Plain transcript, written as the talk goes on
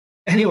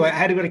Anyway, I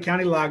had to go to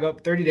county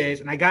lockup 30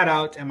 days, and I got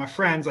out, and my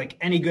friends, like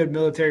any good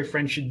military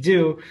friend should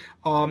do,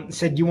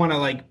 said, "You want to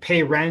like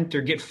pay rent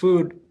or get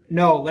food?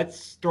 No,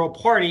 let's throw a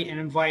party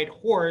and invite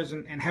whores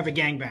and have a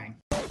gangbang."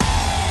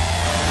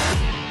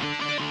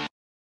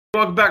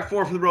 Welcome back to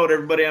the Road,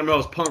 everybody. I'm your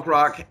host, Punk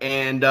Rock,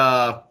 and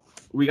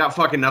we got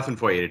fucking nothing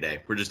for you today.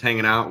 We're just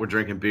hanging out. We're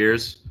drinking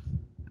beers.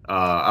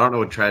 I don't know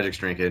what Tragic's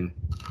drinking.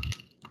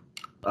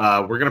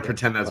 We're gonna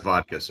pretend that's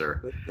vodka,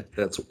 sir.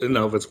 It's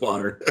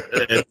water.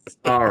 It's,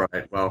 all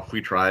right. Well,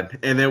 we tried,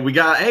 and then we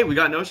got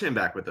NoShame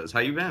back with us.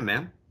 How you been,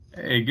 man?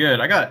 Hey, good.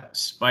 I got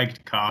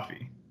spiked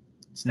coffee.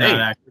 It's not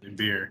actually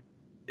beer.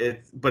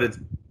 But it's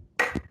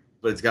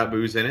got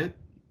booze in it.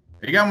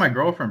 I got my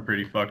girlfriend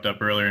pretty fucked up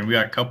earlier, and we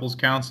got couples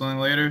counseling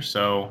later,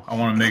 so I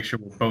want to make sure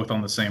we're both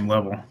on the same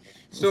level.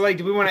 So, like,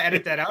 do we want to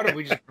edit that out, or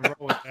we just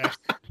roll with that?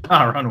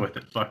 I'll run with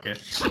it. Fuck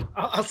it.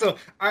 Also,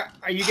 are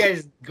you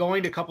guys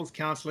going to couples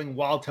counseling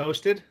while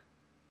toasted?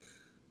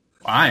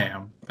 I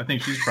am. I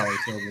think she's probably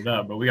sobered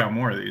up, but we got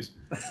more of these.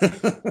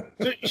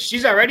 So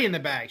she's already in the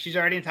bag. She's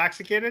already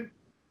intoxicated?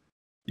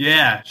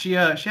 Yeah, she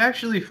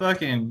actually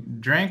fucking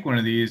drank one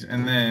of these,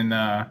 and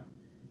then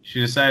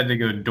she decided to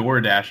go door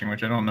dashing,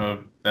 which I don't know if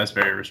that's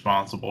very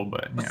responsible,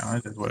 but, you know,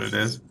 it is what it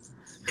is.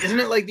 Isn't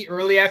it like the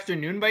early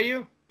afternoon by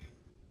you?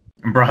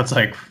 And broad's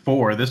like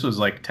 4. This was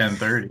like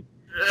 10:30.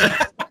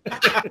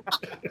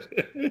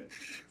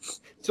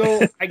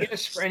 So I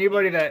guess for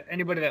anybody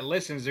that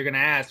listens, they're gonna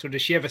ask, so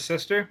does she have a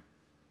sister?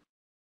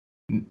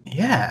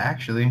 Yeah,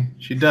 actually,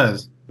 she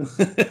does. I'm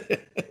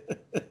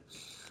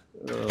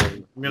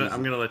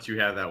gonna let you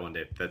have that one,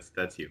 Dave.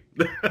 That's you.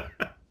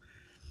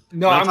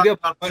 No, I'm good.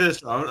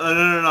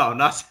 No.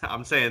 Not.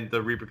 I'm saying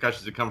the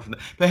repercussions that come from that.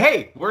 But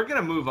hey, we're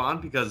gonna move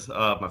on because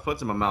my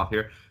foot's in my mouth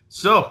here.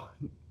 So,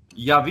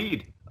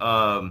 Yavid,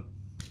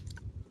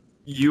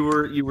 you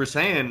were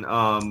saying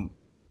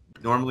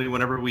normally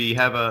whenever we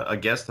have a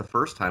guest the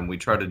first time, we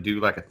try to do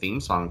like a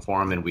theme song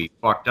for him, and we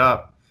fucked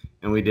up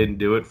and we didn't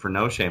do it for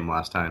NoShame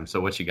last time.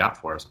 So what you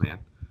got for us, man?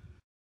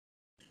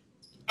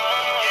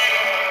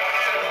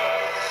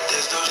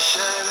 There's no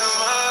shame in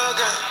my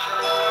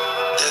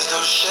game. There's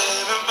no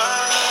shame in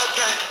my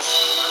game.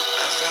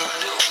 I found a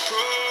new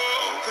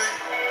program.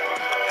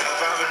 I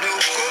found a new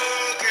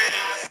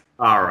program.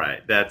 All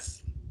right,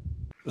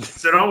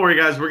 so don't worry,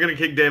 guys. We're gonna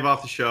kick Dave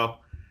off the show.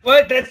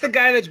 What? That's the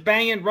guy that's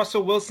banging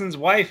Russell Wilson's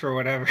wife or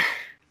whatever.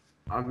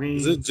 I mean,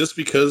 Is it just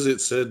because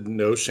it said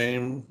no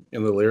shame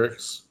in the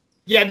lyrics?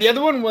 Yeah, the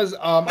other one was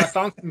I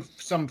found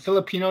some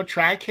Filipino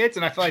track hits,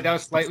 and I felt like that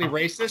was slightly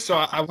racist, so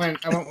I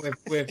went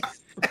with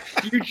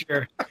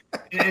Future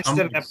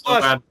instead of that. So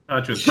bad in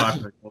touch with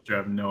popular culture, I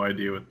have no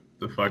idea what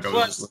the fuck I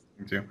was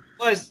listening to.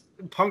 Plus,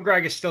 Punk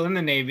Rock is still in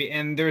the Navy,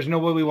 and there's no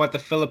way we want the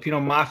Filipino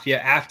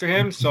mafia after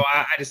him, so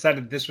I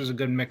decided this was a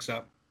good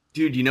mix-up.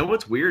 dude, you know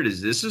what's weird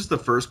is this is the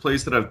first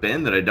place that I've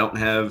been that I don't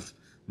have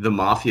the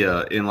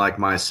mafia in like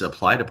my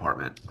supply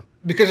department.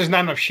 Because there's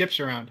not enough ships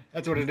around.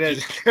 That's what it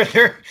is.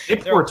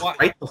 Import's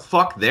right the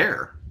fuck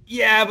there.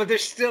 Yeah, but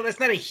that's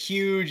not a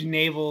huge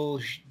naval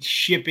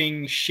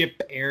shipping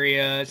ship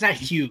area. It's not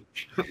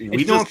huge.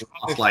 We just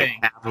lost like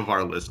half of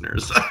our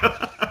listeners.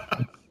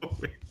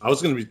 I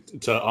was honestly,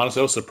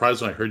 I was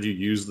surprised when I heard you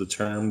use the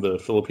term the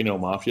Filipino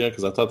mafia,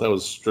 because I thought that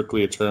was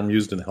strictly a term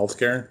used in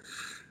healthcare.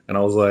 And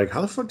I was like, how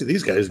the fuck do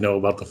these guys know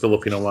about the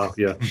Filipino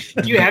mafia?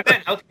 Do you have that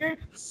in healthcare?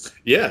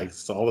 Yeah,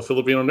 it's all the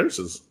Filipino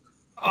nurses.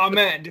 Oh,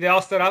 man. Do they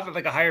all start off at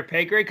like a higher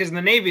pay grade? Because in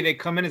the Navy, they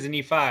come in as an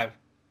E5.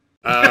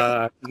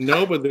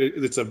 No, but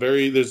there's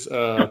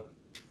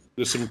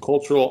some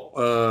cultural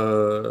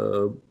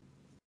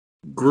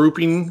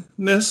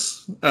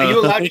groupingness. Are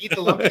you allowed to eat the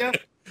lumpia?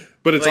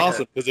 But it's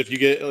awesome because if you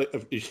get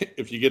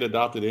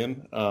adopted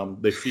in,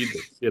 they feed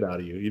the shit out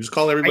of you. You just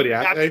call everybody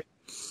Ate.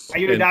 Are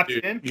you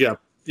adopted in?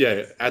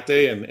 Yeah,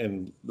 Ate,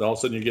 and all of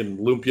a sudden you're getting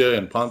lumpia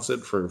and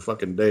pancit for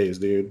fucking days,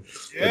 dude.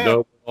 Yeah.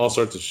 Adobo, all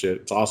sorts of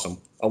shit. It's awesome.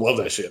 I love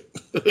that shit.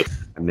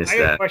 I miss I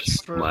got that a question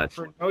so much.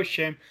 for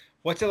NoShame.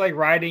 What's it like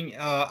riding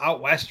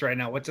out west right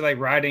now? What's it like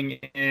riding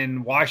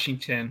in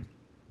Washington?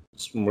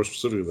 It's more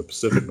specifically the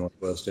Pacific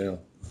Northwest, yeah.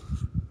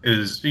 Are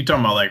you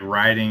talking about like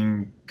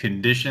riding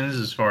conditions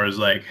as far as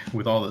like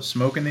with all the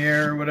smoke in the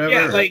air or whatever?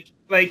 Yeah,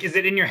 like is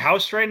it in your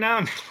house right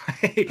now?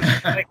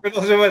 like for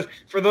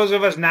those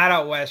of us not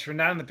out west, we're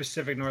not in the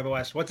Pacific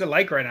Northwest. What's it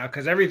like right now?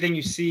 Because everything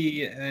you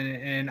see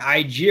in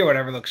IG or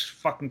whatever looks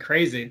fucking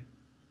crazy.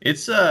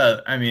 It's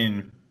I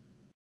mean,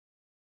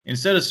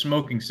 instead of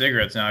smoking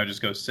cigarettes now, I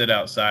just go sit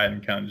outside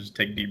and kind of just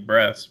take deep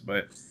breaths.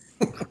 But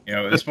you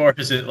know, as far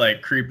as it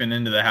like creeping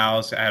into the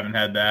house, I haven't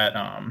had that.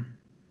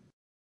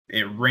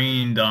 It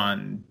rained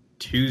on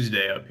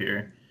Tuesday up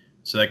here,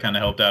 so that kind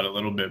of helped out a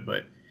little bit.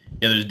 But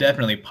yeah, there's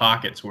definitely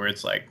pockets where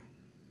it's like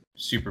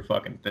super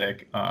fucking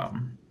thick. But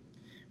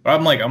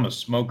I'm a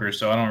smoker,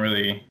 so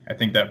I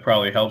think that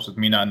probably helps with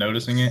me not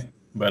noticing it.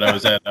 But I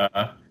was at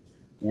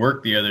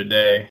work the other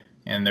day,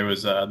 and there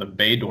was the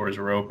bay doors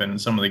were open,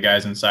 and some of the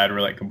guys inside were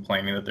like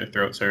complaining that their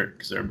throats hurt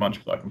because they're a bunch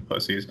of fucking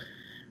pussies.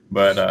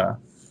 But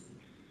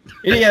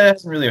it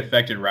hasn't really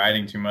affected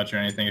riding too much or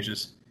anything. It's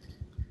just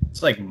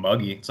It's like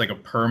muggy. It's like a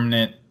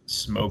permanent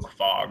smoke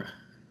fog.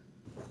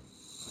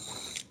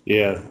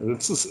 Yeah,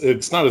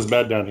 it's not as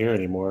bad down here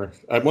anymore.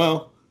 I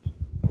mean,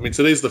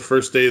 today's the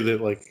first day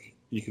that like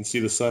you can see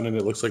the sun and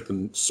it looks like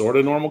the sort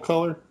of normal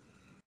color.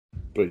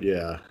 But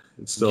yeah,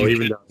 it's still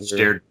even down here.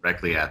 Stare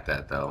directly at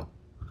that though.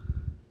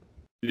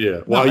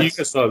 Yeah. Well, you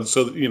guys saw.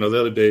 So the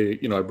other day,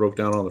 I broke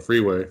down on the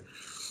freeway,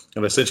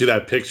 and I sent you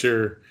that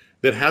picture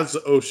that has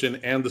the ocean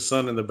and the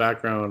sun in the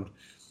background,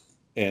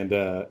 and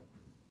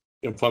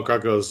Punk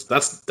Rock goes,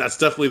 "That's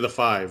definitely the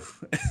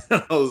 5."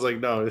 I was like,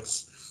 "No,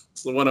 it's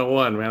the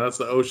 101, man. That's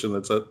the ocean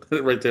that's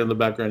right there in the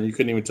background. You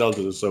couldn't even tell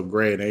because it's so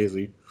gray and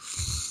hazy."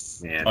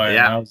 Man,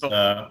 I was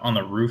on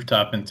the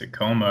rooftop in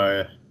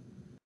Tacoma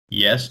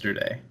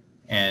yesterday,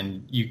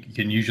 and you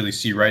can usually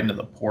see right into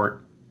the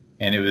port,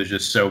 and it was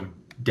just so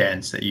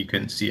dense that you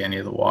couldn't see any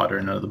of the water,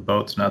 none of the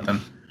boats,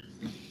 nothing.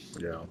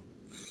 Yeah,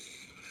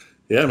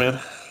 man.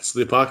 It's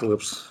the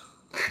apocalypse.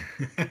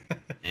 Man.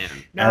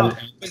 Now,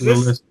 To the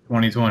list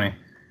 2020.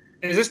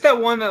 is this that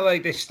one that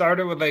like they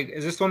started with like?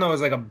 Is this one that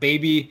was like a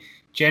baby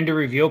gender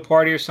reveal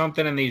party or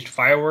something, and they used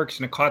fireworks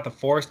and it caught the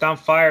forest on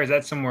fire? Or is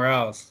that somewhere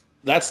else?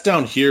 That's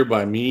down here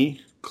by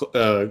me.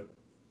 Down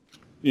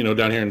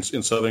here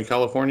in Southern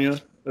California,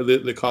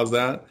 that caused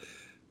that.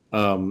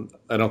 I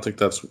don't think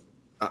that's.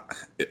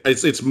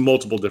 It's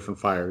multiple different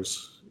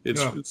fires.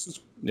 It's I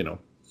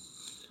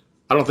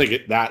don't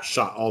think that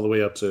shot all the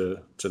way up to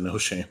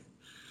NoShame.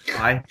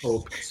 I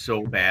hope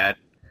so bad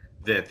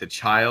that the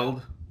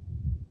child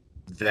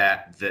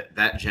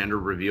that gender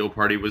reveal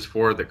party was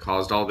for that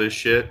caused all this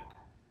shit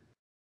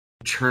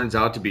turns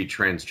out to be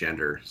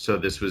transgender. So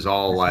this was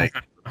all like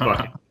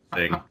fucking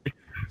thing.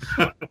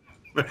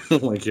 Oh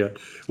my god!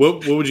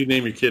 What would you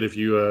name your kid if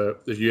you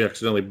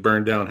accidentally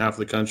burned down half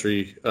the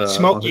country?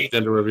 Smokey. On the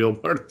gender reveal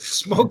party.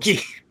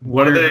 Smokey.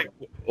 What are they?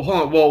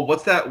 Hold on. Well,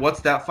 what's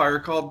that fire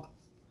called?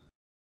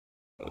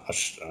 I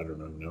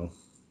don't know.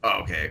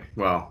 Oh, okay.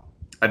 Well,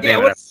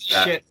 What's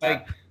shit?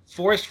 Like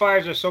forest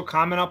fires are so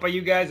common out by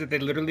you guys that they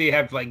literally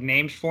have like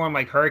names for them,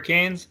 like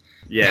hurricanes.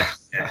 Yeah.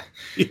 Yeah,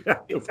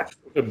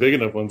 big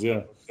enough ones.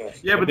 Yeah.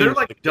 Yeah, but they're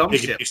like dumb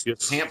shit.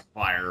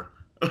 Campfire.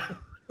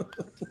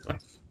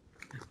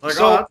 Like,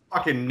 that's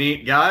fucking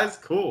neat, guys.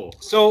 Cool.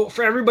 So,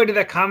 for everybody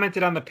that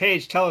commented on the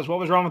page, tell us what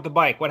was wrong with the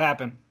bike. What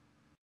happened?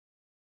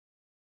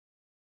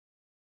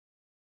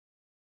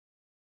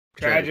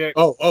 Tragic.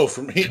 Oh,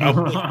 for me. I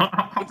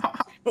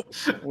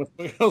was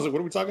like, what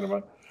are we talking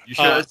about? You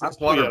sure?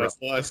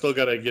 I still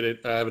gotta get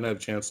it. I haven't had a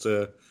chance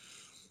to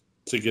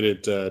get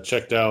it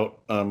checked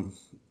out. I'm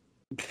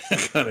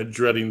kind of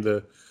dreading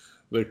the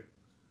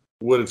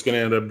what it's going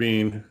to end up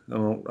being.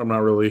 I'm not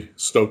really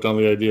stoked on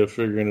the idea of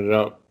figuring it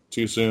out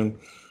too soon.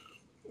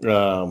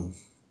 So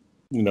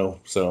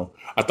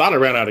I thought I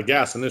ran out of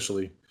gas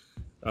initially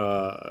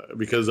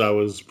because I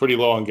was pretty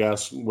low on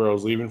gas where I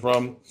was leaving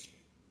from.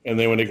 And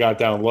then when it got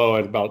down low, I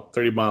had about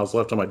 30 miles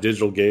left on my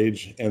digital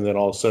gauge. And then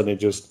all of a sudden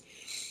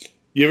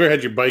you ever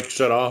had your bike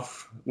shut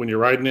off when you're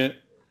riding it?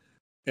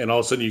 And all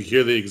of a sudden you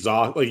hear the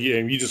exhaust,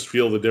 you just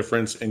feel the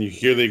difference and you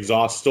hear the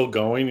exhaust still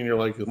going. And you're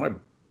like, is my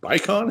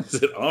bike on?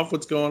 Is it off?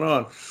 What's going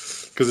on?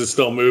 Because it's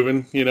still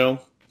moving,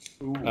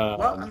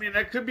 Well, I mean,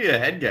 that could be a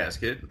head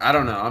gasket. I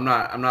don't know. I'm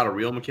not a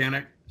real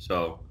mechanic,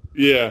 so.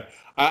 Yeah,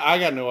 I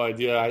got no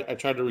idea. I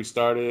tried to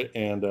restart it,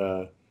 and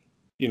I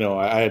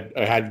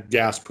had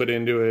gas put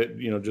into it,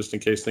 just in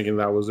case, thinking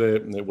that was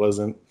it, and it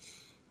wasn't.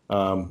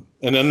 And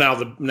then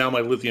now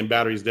my lithium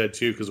battery's dead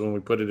too, because when we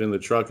put it in the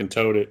truck and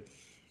towed it,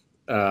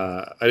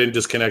 I didn't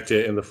disconnect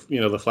it, and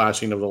the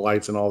flashing of the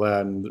lights and all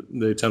that, and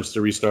the attempts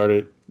to restart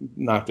it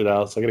knocked it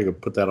out. So I got to go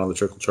put that on the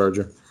trickle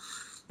charger,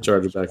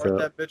 charge it back up. Part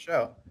that bitch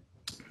out.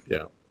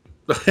 Yeah.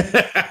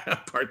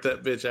 Part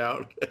that bitch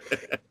out.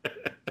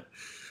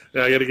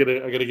 Yeah, I gotta get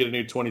a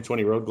new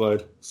 2020 Road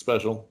Glide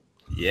special.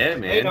 Yeah,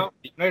 man. No,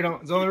 you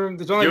don't. There's only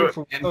room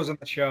for those on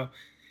the show.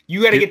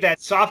 You gotta get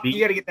that soft. You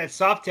gotta get that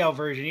Softail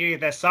version. You gotta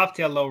get that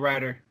Softail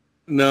lowrider.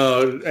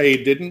 No,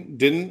 hey, didn't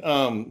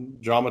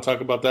Drama talk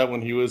about that when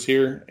he was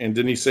here? And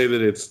didn't he say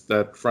that it's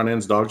that front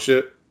end's dog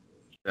shit?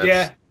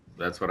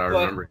 That's what I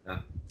remember. Yeah.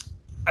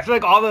 I feel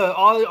like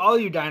all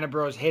you Dyna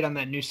Bros hate on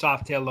that new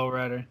Softail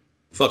lowrider.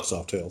 Fuck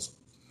Softails.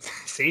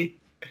 See,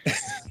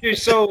 dude,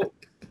 so I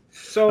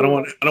don't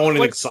want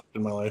anything soft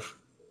in my life.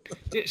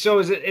 So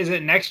is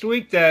it next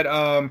week that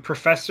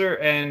Professor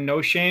and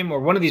NoShame, or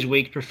one of these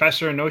weeks,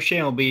 Professor and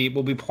NoShame will be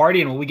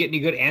partying? Will we get any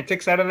good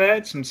antics out of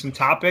that? Some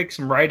topics,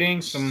 some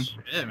writing, some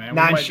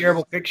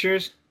non-shareable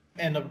pictures.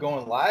 End up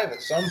going live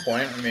at some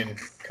point. I mean,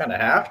 kind of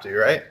have to,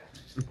 right?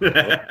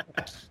 Have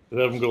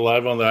them go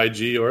live on the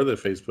IG or the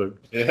Facebook.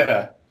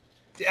 Yeah,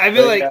 I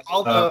feel like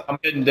I'm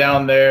heading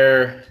down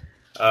there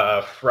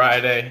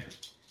Friday,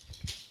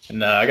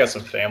 and I got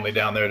some family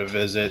down there to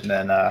visit, and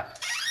then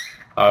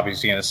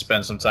obviously gonna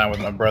spend some time with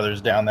my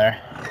brothers down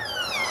there.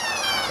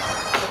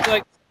 I feel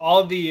like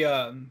all the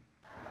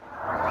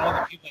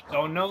people that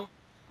don't know,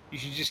 you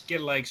should just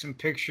get like some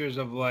pictures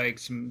of like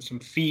some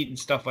feet and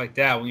stuff like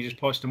that when you just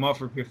post them up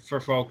for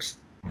folks.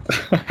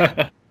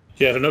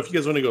 Yeah, I don't know if you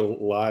guys want to go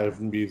live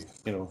and be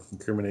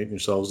incriminating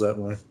yourselves that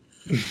way.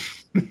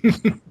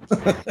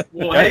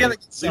 Well, I hey, think at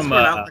least some,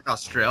 we're not like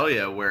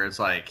Australia where it's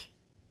like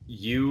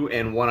you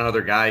and one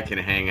other guy can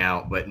hang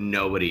out, but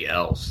nobody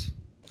else.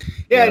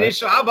 Yeah, Yeah. dude,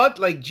 so how about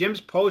like Jim's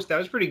post? That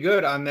was pretty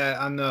good on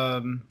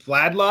the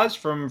Vlad laws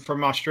from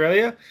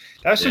Australia.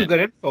 That was some Yeah. good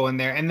info in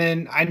there. And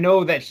then I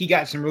know that he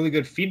got some really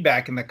good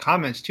feedback in the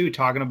comments too,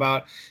 talking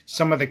about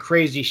some of the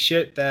crazy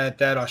shit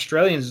that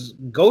Australians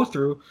go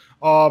through.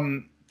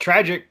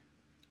 Tragic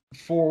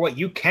for what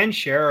you can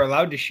share or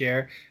allowed to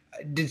share.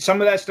 Did some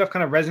of that stuff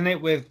kind of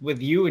resonate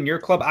with you and your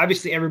club?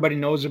 Obviously, everybody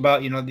knows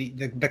about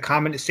the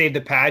comment "Save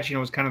the Patch."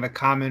 Was kind of the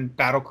common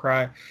battle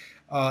cry.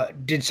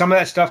 Did some of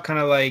that stuff kind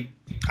of like,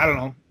 I don't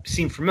know,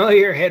 seem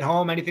familiar, hit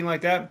home, anything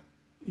like that?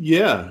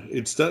 Yeah,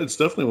 it's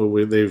definitely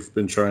what they've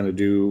been trying to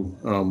do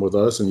with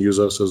us and use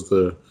us as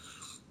the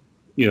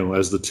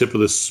as the tip of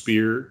the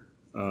spear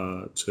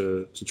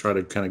to try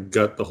to kind of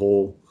gut the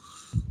whole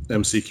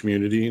MC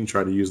community and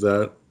try to use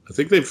that. I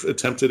think they've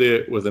attempted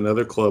it with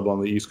another club on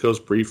the East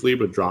Coast briefly,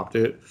 but dropped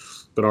it.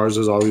 But ours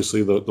is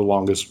obviously the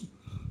longest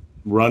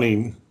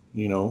running,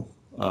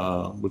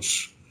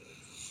 which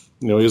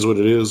is what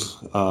it is.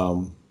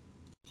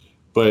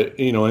 But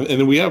and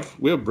then we have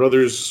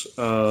brothers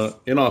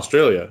in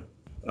Australia,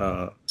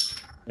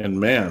 and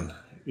man,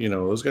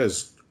 those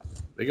guys,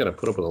 they got to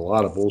put up with a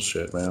lot of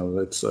bullshit, man.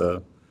 It's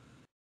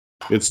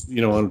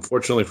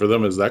unfortunately for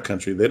them as that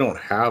country, they don't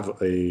have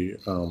a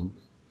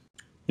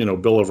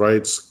Bill of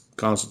Rights,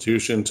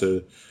 Constitution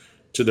to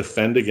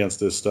defend against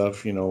this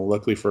stuff.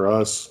 Luckily for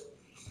us,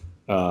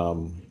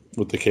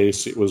 with the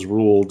case, it was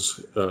ruled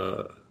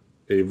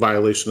a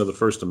violation of the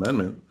First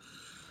Amendment.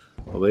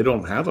 Well, they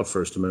don't have a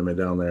First Amendment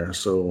down there,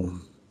 so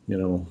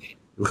And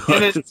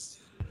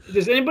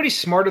does anybody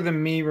smarter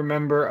than me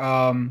remember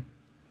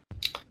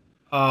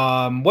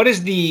what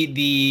is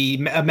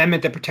the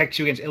amendment that protects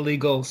you against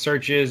illegal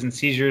searches and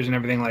seizures and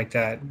everything like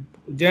that?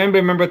 Do anybody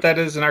remember what that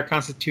is in our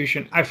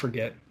Constitution? I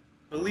forget.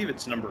 I believe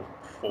it's number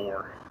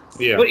 4.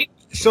 yeah.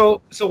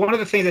 So one of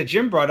the things that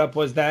Jim brought up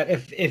was that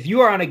if you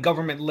are on a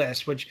government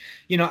list, which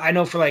I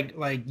know for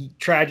like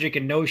Tragic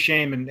and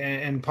NoShame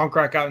and punk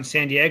rock out in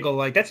San Diego,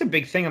 like that's a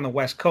big thing on the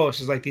West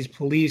Coast, is like these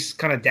police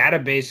kind of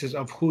databases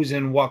of who's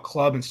in what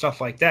club and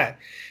stuff like that.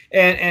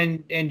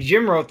 And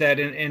Jim wrote that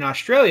in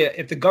Australia,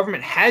 if the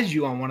government has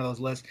you on one of those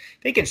lists,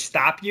 they can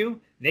stop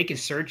you, they can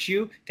search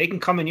you, they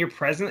can come in your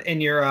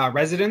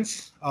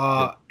residence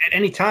at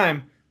any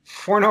time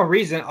for no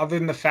reason other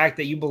than the fact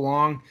that you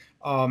belong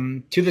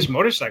to this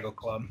motorcycle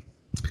club.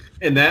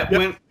 And that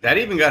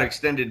even got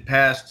extended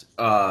past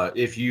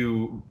if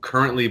you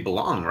currently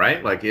belong,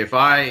 right? Like if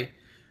I,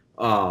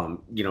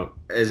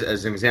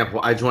 as an example,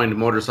 I joined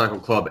Motorcycle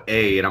Club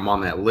A and I'm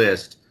on that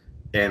list,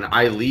 and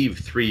I leave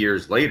 3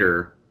 years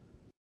later,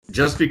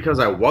 just because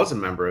I was a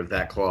member of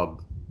that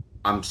club,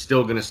 I'm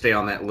still going to stay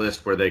on that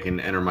list where they can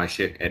enter my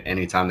shit at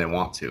any time they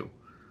want to.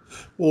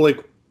 Well,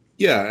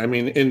 yeah, I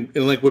mean, and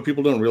like what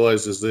people don't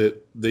realize is that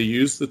they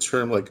use the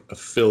term like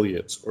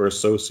affiliates or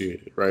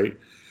associated, right?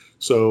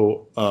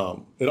 So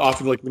it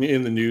often, like when you're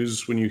in the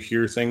news, when you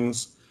hear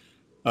things,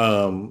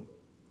 when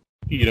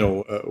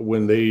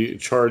they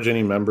charge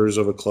any members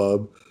of a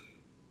club,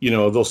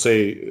 they'll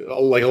say,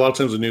 like a lot of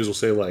times the news will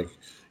say like,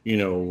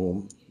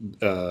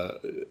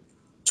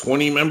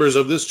 20 members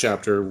of this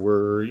chapter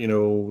were,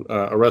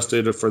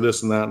 arrested for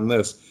this and that and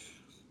this.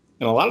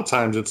 And a lot of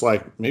times it's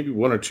like maybe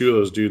one or two of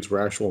those dudes were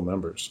actual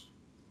members.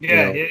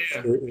 Yeah.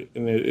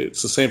 And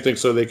it's the same thing.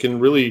 So they can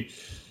really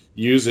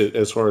use it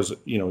as far as,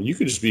 you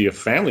could just be a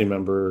family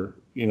member,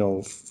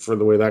 for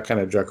the way that kind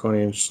of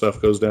draconian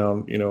stuff goes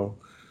down, and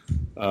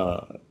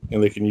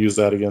they can use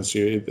that against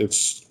you.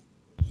 It's,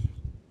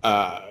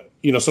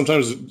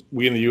 sometimes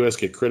we in the U.S.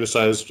 get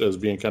criticized as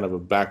being kind of a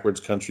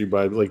backwards country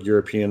by like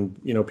European,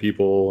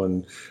 people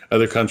and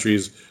other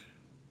countries.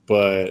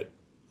 But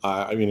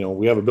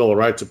we have a Bill of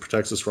Rights that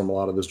protects us from a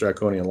lot of this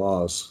draconian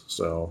laws.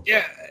 So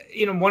yeah,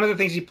 one of the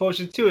things he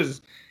posted too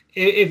is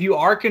if you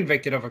are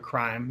convicted of a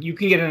crime, you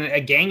can get a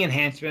gang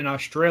enhancement in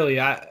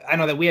Australia. I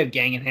know that we have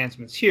gang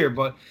enhancements here,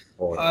 but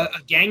a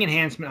gang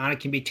enhancement on it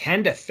can be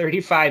 10 to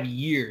 35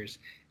 years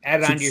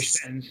added onto your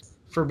sentence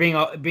for being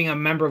a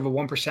member of a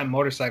 1%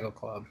 motorcycle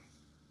club.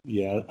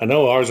 Yeah, I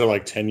know ours are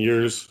like 10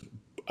 years.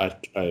 I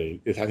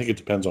think it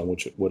depends on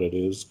what it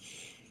is.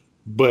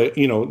 But,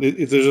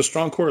 there's a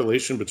strong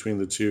correlation between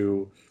the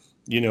two.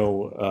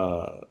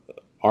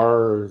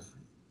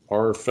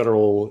 Our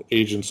federal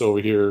agents over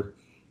here,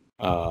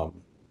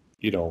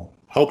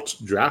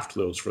 helped draft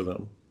those for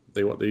them.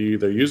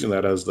 They're using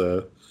that as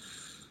a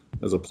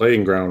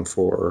playing ground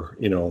for,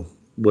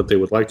 what they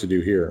would like to do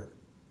here.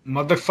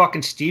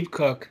 Motherfucking Steve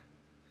Cook.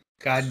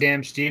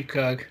 Goddamn Steve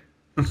Cook.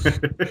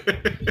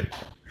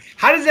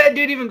 How does that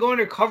dude even go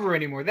undercover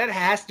anymore? That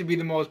has to be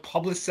the most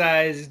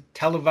publicized,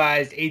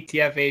 televised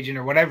ATF agent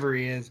or whatever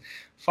he is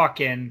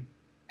fucking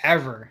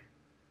ever.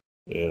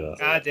 Yeah.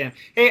 Goddamn.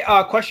 Hey,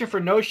 question for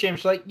NoShame.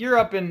 So, like, you're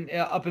up in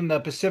the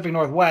Pacific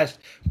Northwest,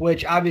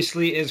 which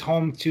obviously is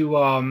home to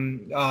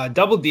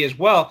Double D as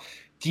well.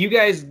 do you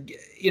guys,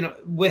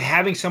 with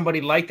having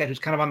somebody like that who's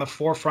kind of on the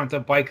forefront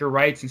of biker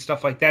rights and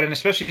stuff like that, and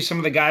especially some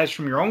of the guys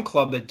from your own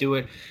club that do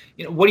it,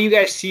 what do you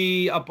guys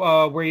see up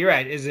where you're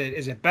at? Is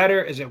it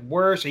better? Is it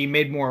worse? Are you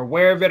made more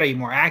aware of it? Are you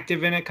more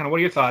active in it? Kind of, what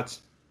are your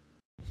thoughts?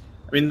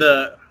 I mean,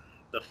 the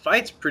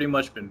fight's pretty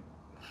much been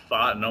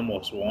fought and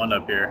almost won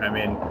up here. I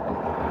mean,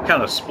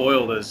 kind of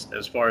spoiled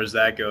as far as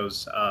that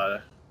goes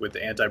with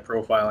the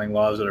anti-profiling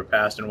laws that are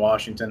passed in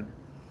Washington.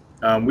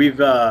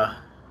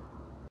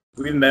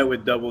 We've met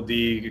with Double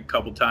D a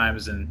couple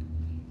times, and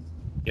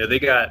they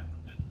got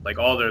like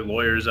all their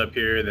lawyers up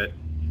here that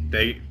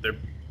they're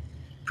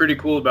pretty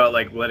cool about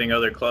like letting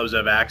other clubs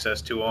have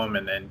access to them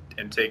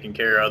and taking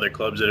care of other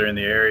clubs that are in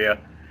the area.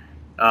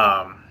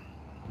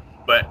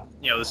 But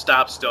the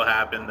stops still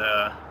happen.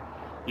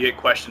 You get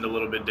questioned a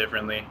little bit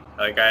differently.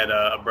 Like I had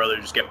a brother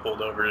just get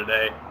pulled over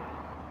today,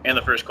 and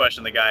the first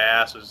question the guy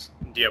asked was,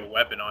 "Do you have a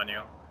weapon on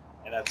you?"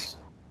 And that's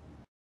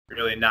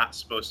really not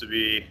supposed to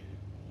be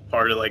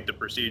part of like the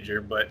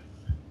procedure. But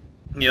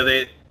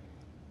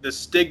the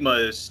stigma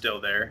is still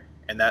there,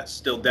 and that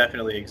still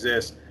definitely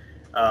exists.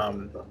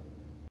 And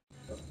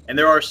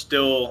there are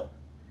still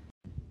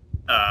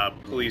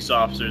police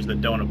officers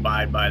that don't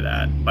abide by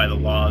the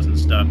laws and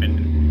stuff,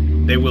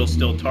 and they will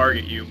still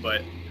target you,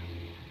 but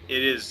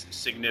it is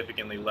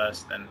significantly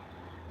less than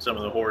some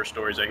of the horror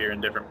stories I hear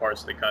in different parts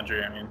of the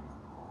country. I mean,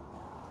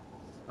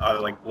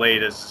 like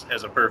Blade is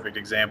as a perfect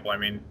example. I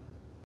mean,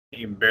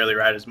 he can barely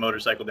ride his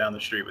motorcycle down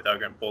the street without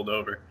getting pulled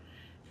over,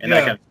 and that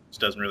kind of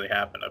just doesn't really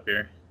happen up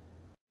here.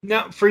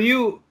 Now, for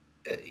you,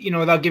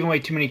 without giving away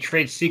too many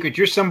trade secrets,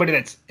 you're somebody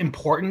that's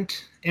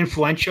important,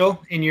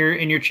 influential in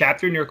your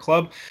chapter, in your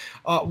club.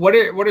 What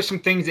are some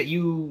things that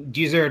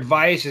is there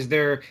advice? Is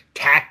there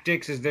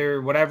tactics? Is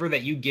there whatever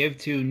that you give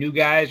to new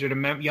guys or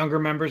to younger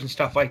members and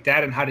stuff like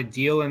that, and how to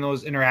deal in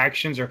those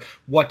interactions, or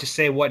what to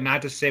say, what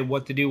not to say,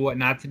 what to do, what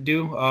not to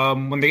do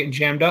when they're getting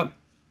jammed up?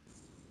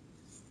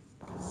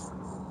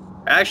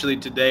 Actually,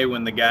 today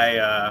when the guy,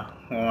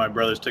 one of my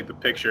brothers took the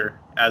picture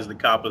as the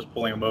cop was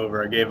pulling him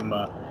over, I gave him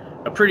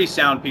a pretty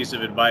sound piece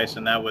of advice,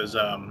 and that was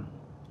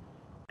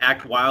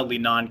act wildly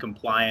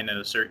non-compliant and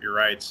assert your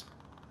rights,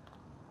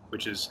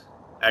 which is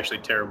actually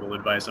terrible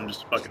advice. I'm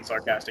just a fucking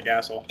sarcastic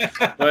asshole.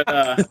 But,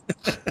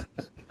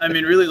 I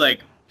mean, really,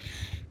 like,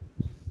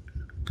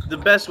 the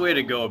best way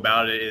to go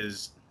about it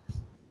is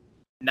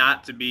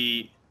not to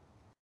be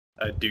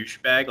a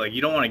douchebag. Like,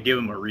 you don't want to give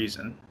them a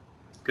reason,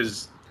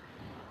 because,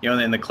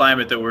 in the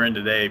climate that we're in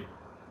today,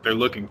 they're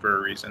looking for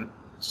a reason.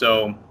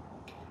 So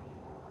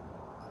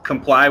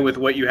comply with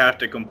what you have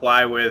to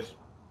comply with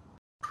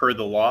per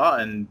the law,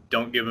 and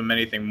don't give them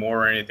anything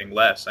more or anything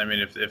less. I mean,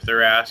 if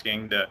they're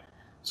asking to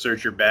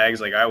search your bags,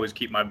 like I always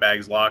keep my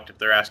bags locked. If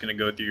they're asking to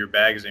go through your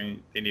bags, they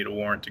need a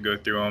warrant to go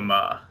through them.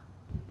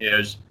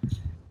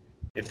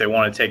 If they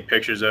want to take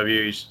pictures of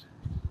you,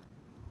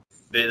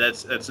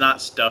 that's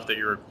not stuff that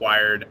you're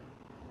required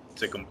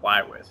to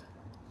comply with.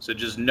 So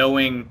just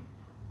knowing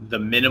the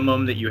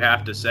minimum that you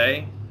have to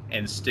say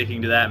and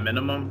sticking to that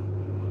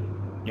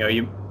minimum,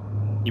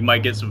 you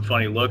might get some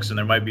funny looks, and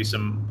there might be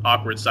some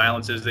awkward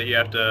silences that you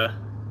have to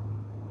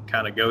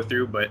kind of go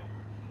through, but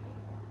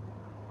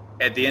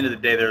at the end of the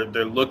day,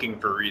 they're looking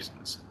for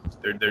reasons.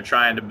 They're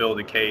trying to build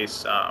a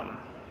case,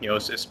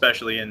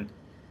 especially in,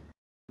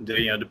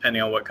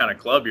 depending on what kind of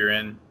club you're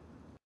in,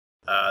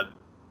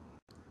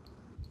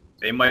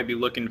 they might be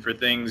looking for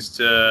things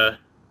to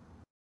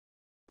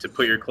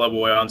put your club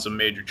away on some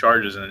major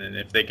charges, and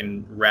if they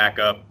can rack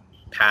up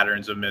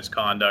patterns of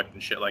misconduct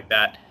and shit like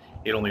that,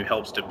 it only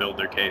helps to build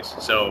their case.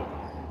 So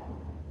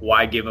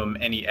why give them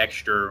any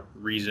extra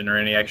reason or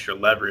any extra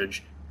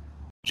leverage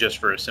just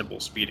for a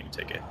simple speeding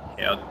ticket?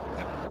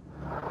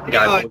 The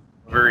guy pulls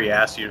over, he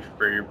asks you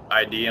for your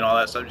ID and all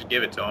that stuff, just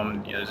give it to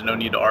him. There's no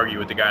need to argue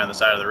with the guy on the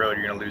side of the road.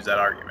 You're going to lose that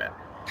argument.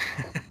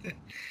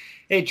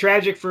 Hey,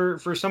 tragic for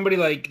somebody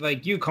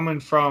like you, coming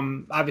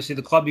from obviously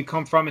the club you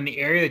come from and the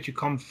area that you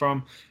come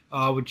from,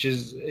 which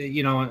is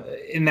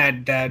in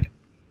that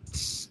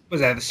was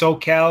that the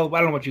SoCal? I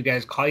don't know what you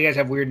guys call it. You guys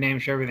have weird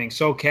names for everything.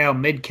 SoCal,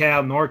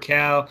 Mid-Cal,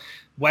 NorCal,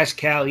 West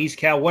Cal, East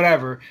Cal,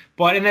 whatever.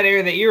 But in that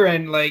area that you're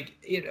in,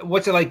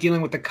 what's it like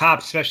dealing with the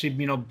cops, especially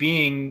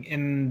being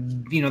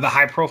in the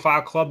high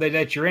profile club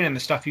that you're in and the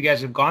stuff you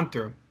guys have gone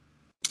through?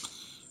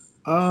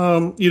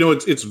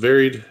 It's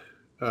varied.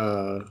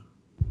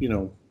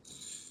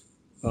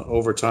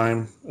 Over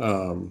time.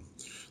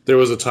 There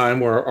was a time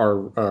where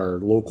our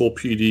local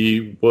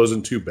PD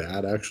wasn't too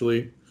bad,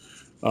 actually.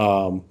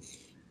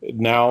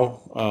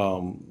 Now,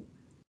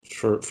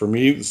 for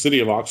me, the city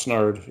of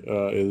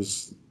Oxnard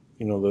is,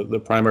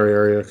 the primary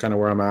area, kind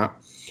of where I'm at.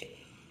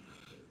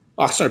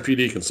 Oxnard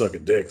PD can suck a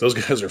dick. Those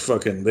guys are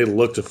they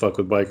look to fuck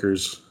with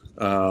bikers.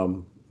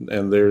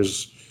 And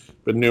there's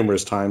been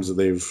numerous times that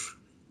they've,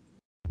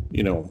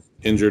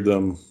 injured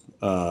them.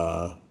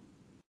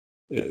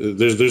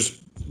 There's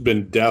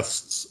been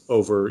deaths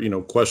over,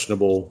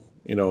 questionable,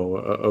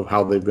 of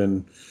how they've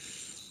been,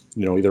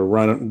 either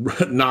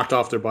knocked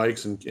off their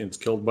bikes and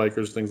killed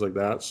bikers, things like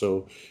that.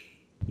 So,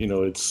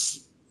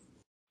 it's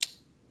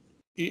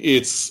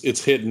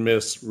it's hit and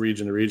miss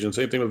region to region.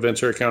 Same thing with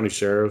Ventura County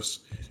sheriffs.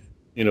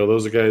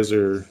 Those guys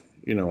are,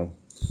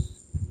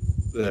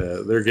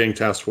 their gang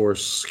task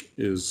force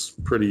is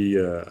pretty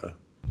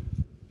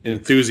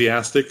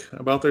enthusiastic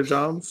about their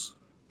jobs.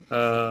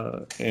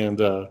 I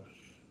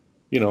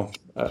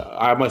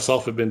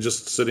myself have been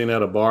just sitting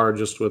at a bar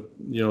just with,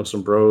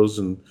 some bros,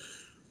 and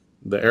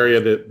the area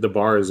that the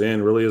bar is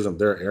in really isn't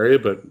their area,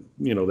 but,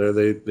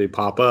 they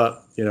pop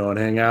up, and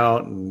hang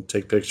out and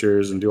take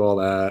pictures and do all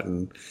that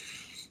and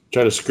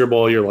try to scribble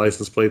all your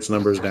license plates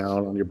numbers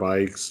down on your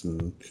bikes.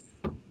 And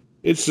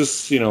it's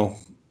just,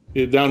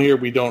 down here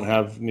we don't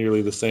have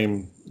nearly the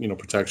same,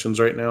 protections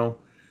right now.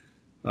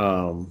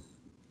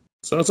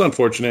 So it's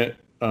unfortunate.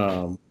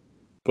 But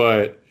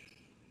it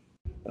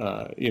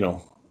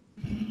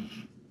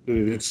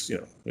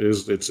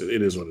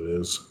is what it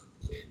is.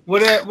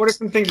 What are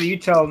some things that you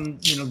tell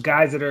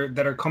guys that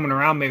are coming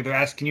around? Maybe they're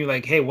asking you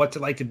like, hey, what's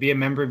it like to be a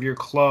member of your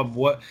club?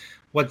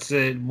 What's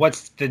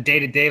the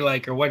day-to-day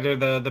like, or what are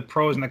the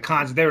pros and the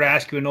cons? If they were to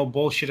ask you a no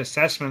bullshit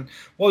assessment,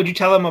 what would you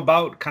tell them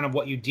about kind of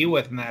what you deal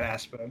with in that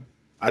aspect?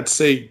 I'd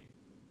say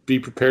be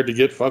prepared to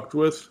get fucked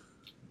with.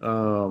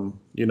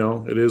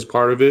 It is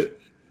part of it.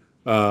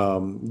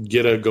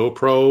 Get a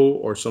GoPro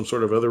or some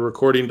sort of other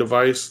recording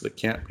device that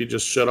can't be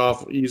just shut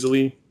off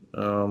easily.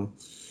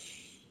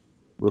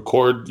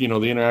 Record, the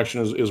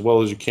interaction as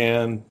well as you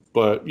can,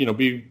 but,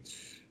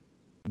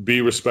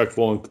 be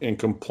respectful and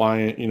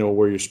compliant,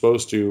 where you're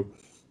supposed to,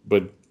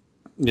 but,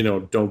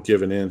 don't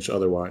give an inch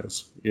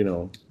otherwise.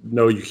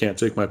 No, you can't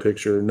take my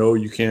picture. No,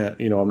 you can't,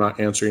 I'm not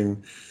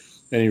answering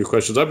any of your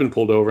questions. I've been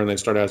pulled over and they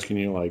start asking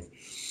you like,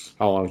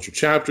 how long has your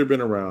chapter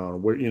been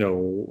around? Where,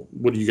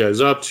 what are you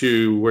guys up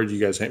to? What are you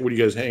guys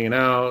hanging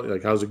out?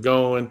 Like, how's it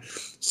going?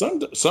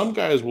 Some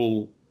guys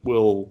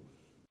will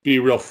be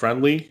real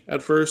friendly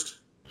at first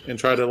and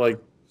try to like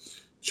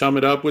chum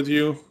it up with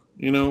you,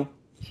 and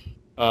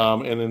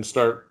then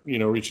start,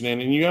 reaching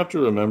in. And you have to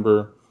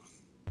remember,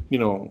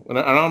 and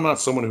I'm not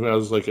someone who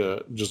has like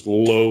just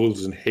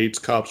loathes and hates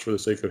cops for the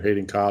sake of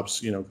hating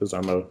cops, because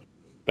I'm a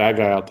bad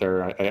guy out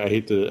there. I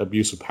hate the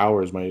abuse of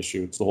power is my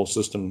issue. It's the whole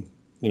system,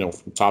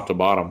 from top to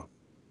bottom.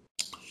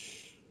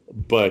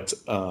 But,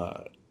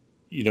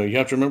 you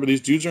have to remember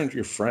these dudes aren't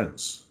your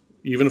friends,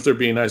 even if they're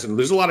being nice. And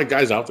there's a lot of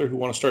guys out there who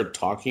want to start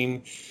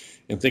talking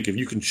and think if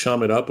you can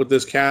chum it up with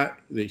this cat,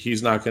 that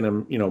he's not going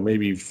to,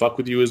 maybe fuck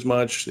with you as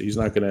much, that he's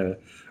not going to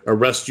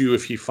arrest you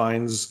if he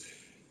finds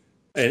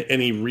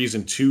any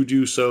reason to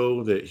do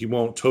so, that he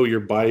won't tow your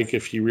bike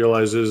if he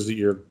realizes that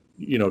your,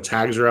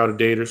 tags are out of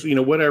date, or,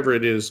 whatever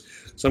it is.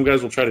 Some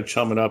guys will try to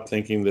chum it up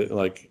thinking that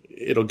like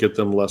it'll get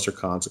them lesser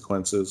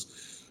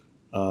consequences.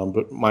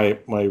 But my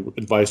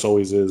advice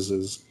always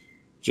is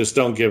just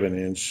don't give an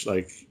inch.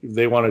 Like, if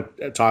they want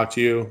to talk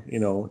to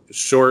you,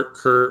 short,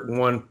 curt,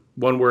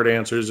 one word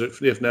answers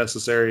if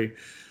necessary,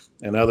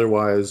 and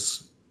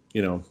otherwise,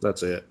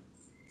 that's it.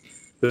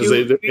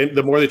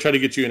 The more they try to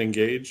get you to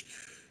engage,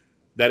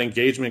 that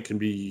engagement can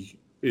be,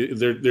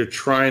 they're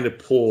trying to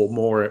pull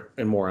more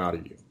and more out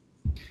of you.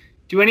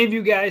 Do any of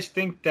you guys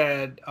think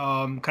that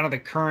kind of the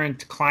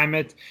current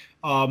climate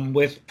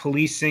with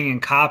policing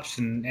and cops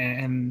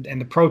and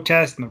the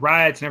protests and the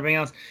riots and everything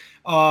else,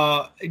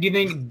 do you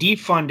think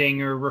defunding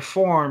or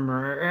reform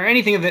or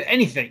anything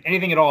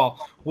at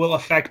all will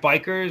affect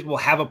bikers, will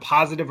have a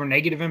positive or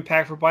negative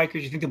impact for bikers? Do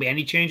you think there'll be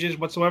any changes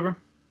whatsoever?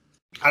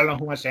 I don't know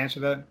who wants to answer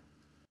that.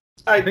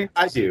 I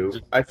do.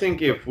 I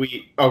think if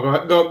we... Oh,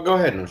 go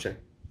ahead, NoShame.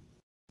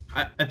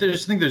 I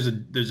just think there's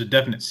a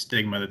definite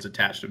stigma that's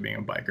attached to being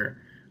a biker.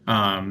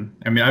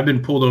 I've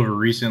been pulled over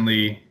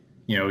recently,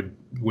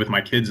 with my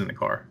kids in the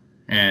car,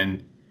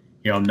 and,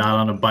 I'm not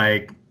on a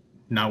bike,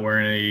 not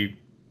wearing any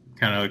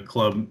kind of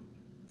club,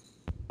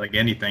 like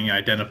anything,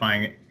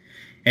 identifying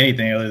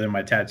anything other than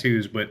my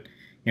tattoos, but,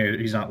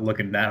 he's not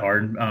looking that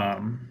hard.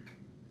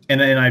 And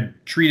then I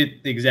treat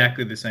it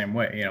exactly the same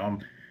way.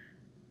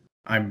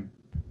 I'm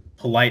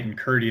polite and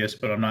courteous,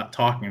 but I'm not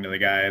talking to the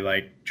guy,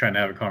 like trying to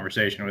have a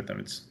conversation with him.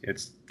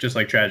 It's just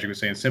like Tragic was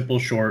saying, simple,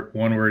 short,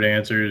 one-word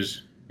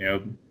answers.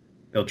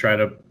 They'll try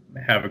to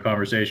have a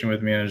conversation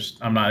with me, and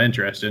I'm not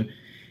interested.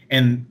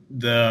 And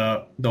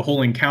the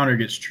whole encounter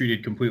gets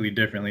treated completely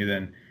differently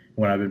than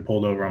when I've been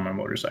pulled over on my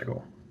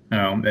motorcycle.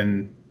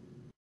 And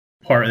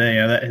part of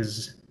that, that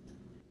has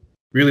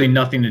really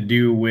nothing to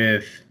do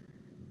with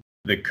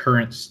the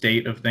current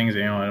state of things.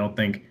 I don't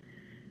think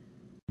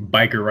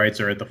biker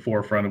rights are at the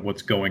forefront of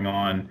what's going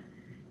on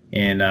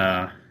in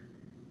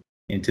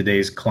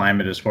today's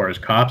climate as far as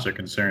cops are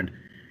concerned.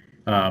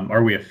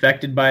 Are we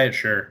affected by it?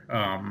 Sure.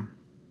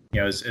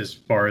 As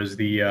far as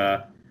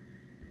the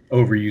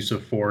overuse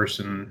of force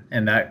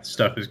and that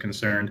stuff is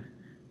concerned,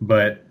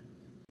 but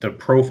the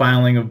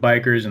profiling of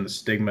bikers and the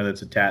stigma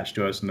that's attached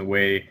to us and the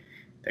way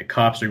that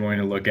cops are going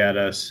to look at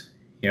us,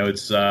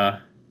 it's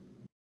I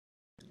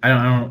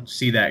don't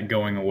see that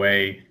going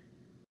away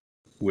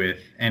with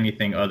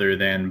anything other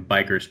than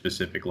biker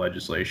specific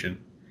legislation.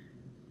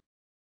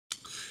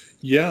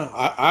 Yeah,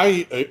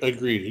 I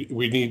agree.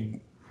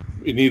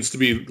 It needs to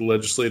be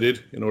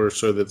legislated in order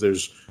so that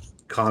there's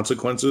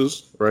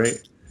consequences, right?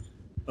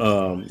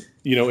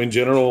 In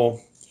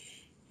general,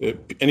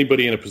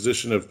 anybody in a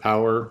position of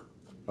power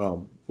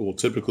will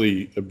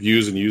typically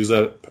abuse and use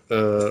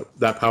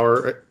that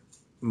power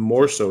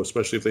more so,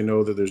 especially if they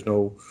know that there's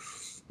no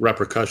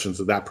repercussions,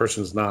 that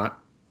person's not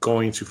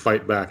going to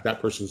fight back, that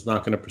person's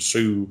not going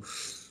to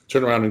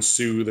turn around and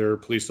sue their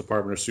police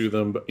department or sue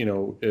them,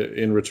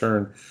 in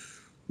return,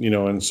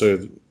 and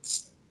so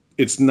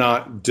it's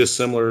not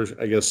dissimilar,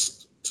 I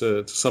guess,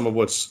 to some of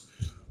what's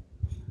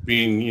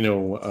being,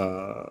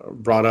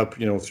 brought up,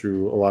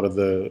 through a lot of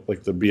the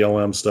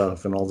BLM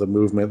stuff and all the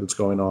movement that's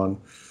going on.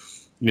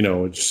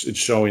 It's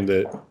showing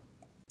that,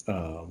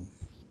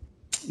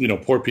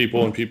 poor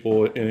people and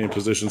people in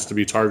positions to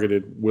be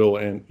targeted will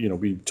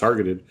be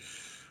targeted.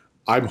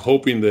 I'm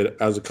hoping that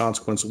as a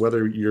consequence,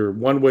 whether you're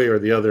one way or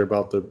the other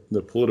about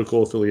the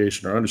political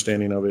affiliation or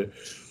understanding of it,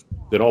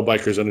 that all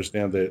bikers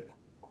understand that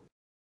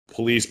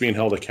police being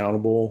held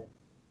accountable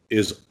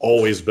is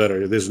always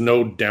better. There's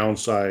no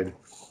downside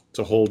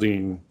to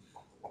holding,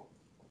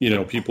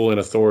 people in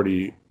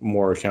authority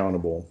more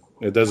accountable.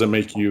 It doesn't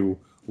make you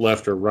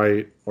left or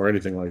right or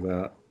anything like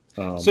that.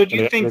 So do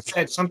you think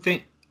that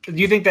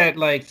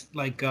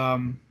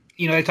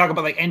they talk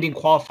about ending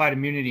qualified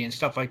immunity and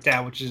stuff like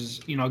that, which is,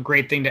 a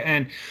great thing to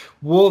end.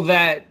 Will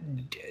that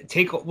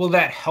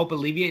help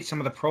alleviate some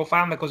of the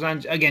profiling that goes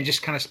on? Again,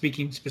 just kind of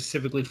speaking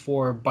specifically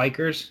for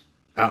bikers.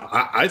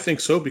 I think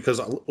so, because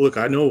look,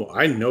 I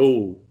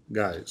know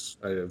guys.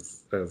 I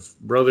have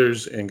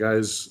brothers and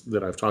guys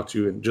that I've talked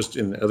to, and just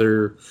in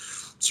other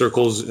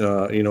circles,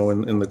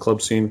 in the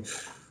club scene,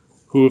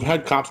 who have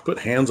had cops put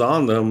hands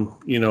on them,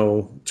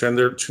 turn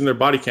their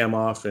body cam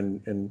off,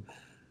 and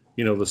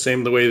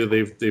the way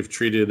that they've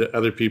treated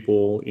other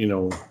people.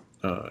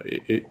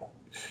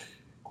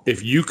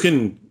 If you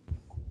can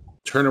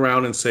turn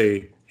around and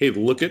say, hey,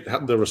 look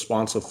at the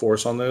response of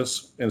force on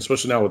this, and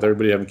especially now with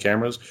everybody having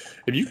cameras,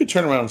 if you could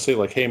turn around and say,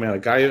 hey, man, a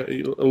guy,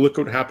 look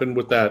what happened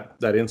with that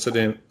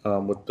incident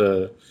with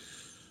the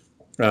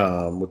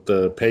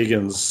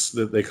pagans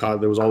that they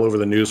caught, that was all over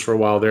the news for a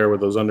while there,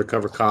 with those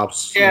undercover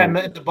cops. Yeah,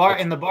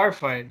 in the bar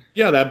fight.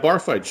 Yeah, that bar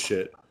fight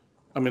shit.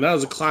 I mean, that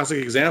was a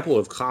classic example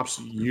of cops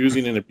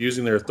using and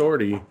abusing their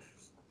authority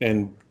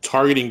and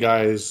targeting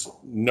guys,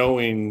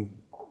 knowing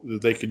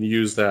that they can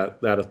use that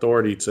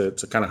authority to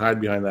kind of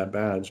hide behind that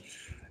badge.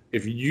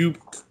 If you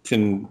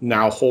can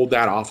now hold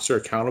that officer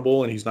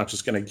accountable, and he's not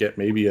just going to get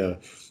maybe a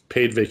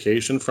paid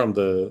vacation from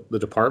the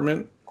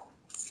department,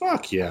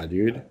 fuck yeah,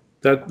 dude.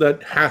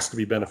 That has to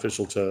be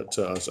beneficial to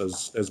us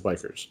as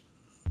bikers.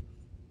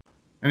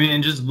 I mean,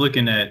 and just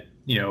looking at,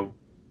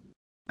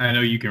 I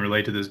know you can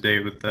relate to this,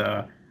 Dave,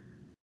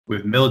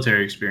 with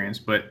military experience,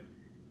 but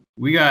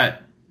we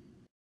got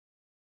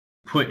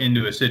put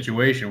into a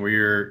situation where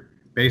you're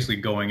basically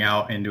going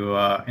out into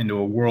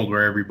a world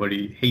where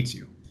everybody hates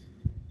you.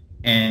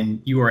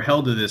 And you are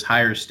held to this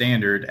higher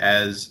standard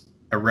as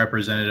a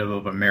representative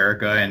of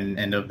America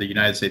and of the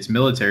United States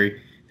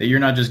military, that you're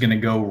not just going to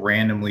go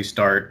randomly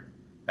start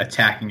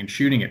attacking and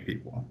shooting at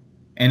people.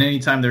 And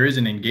anytime there is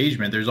an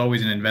engagement, there's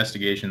always an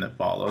investigation that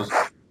follows.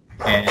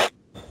 And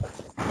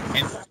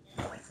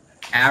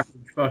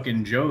average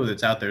fucking Joe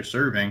that's out there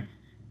serving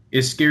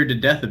is scared to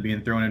death of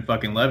being thrown in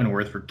fucking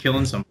Leavenworth for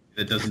killing somebody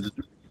that doesn't deserve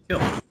to be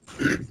killed.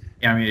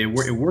 I mean,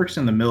 it works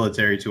in the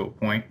military to a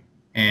point,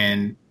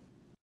 and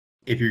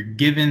if you're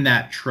given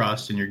that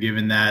trust and you're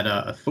given that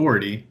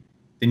authority,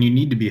 then you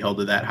need to be held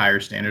to that higher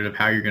standard of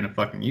how you're going to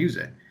fucking use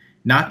it.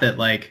 Not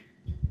that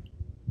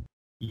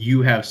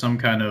you have some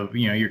kind of,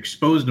 you're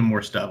exposed to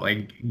more stuff.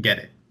 Get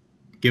it.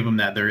 Give them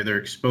that. They're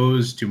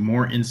exposed to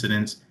more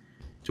incidents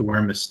to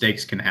where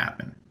mistakes can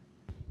happen.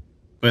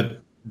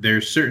 But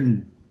there's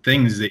certain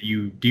things that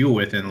you deal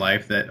with in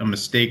life that a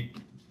mistake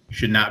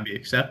should not be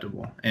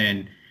acceptable.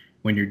 And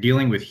when you're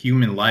dealing with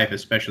human life,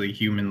 especially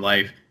human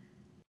life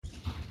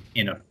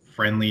in a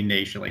friendly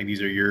nation,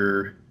 these are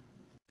your...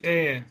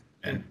 Yeah.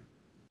 And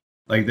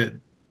that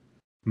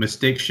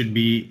mistakes should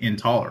be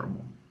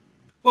intolerable.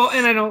 Well,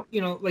 and I know,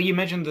 like you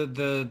mentioned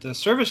the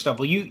service stuff.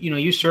 Well,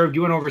 you served,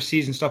 you went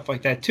overseas and stuff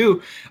like that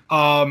too.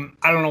 I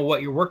don't know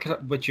what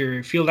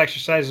your field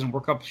exercises and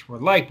workups were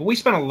like, but we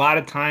spent a lot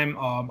of time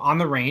on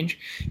the range,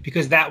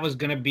 because that was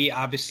going to be,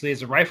 obviously,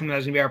 as a rifleman, that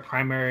was going to be our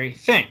primary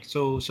thing.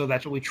 So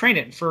that's what we trained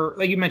in for.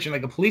 Like you mentioned,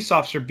 like a police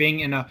officer being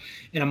in a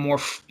more,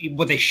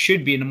 what they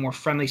should be, in a more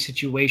friendly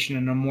situation,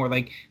 and a more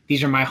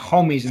these are my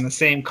homies in the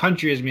same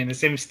country as me, in the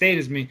same state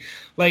as me,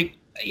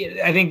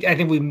 I think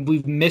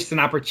we've missed an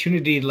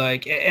opportunity,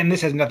 and this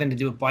has nothing to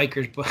do with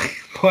bikers,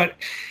 but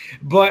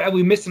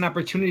we missed an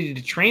opportunity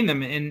to train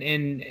them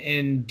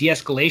in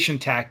de-escalation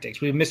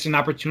tactics. We've missed an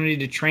opportunity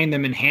to train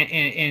them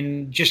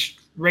in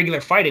just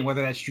regular fighting,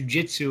 whether that's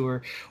jiu-jitsu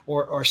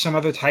or some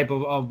other type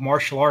of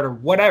martial art or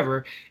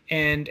whatever.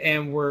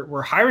 And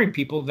we're hiring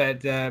people that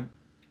they're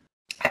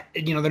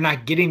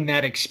not getting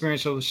that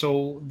experience.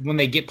 So when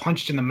they get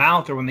punched in the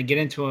mouth, or when they get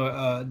into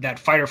that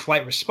fight or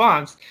flight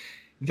response,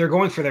 they're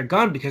going for their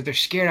gun because they're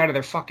scared out of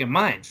their fucking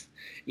minds.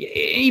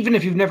 even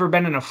if you've never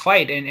been in a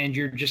fight and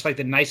you're just like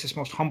the nicest,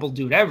 most humble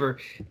dude ever,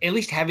 at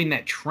least having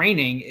that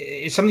training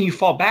is something you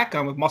fall back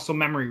on with muscle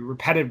memory,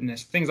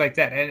 repetitiveness, things like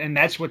that. And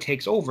that's what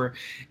takes over.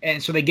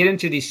 And so they get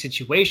into these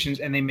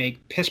situations and they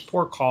make piss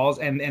poor calls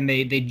and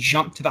they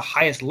jump to the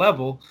highest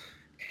level.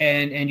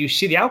 And you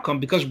see the outcome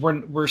because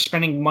we're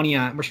spending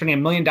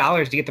 $1 million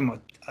to get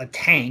them a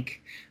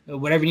tank,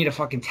 whatever you need a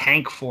fucking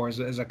tank for as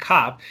a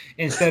cop,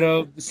 instead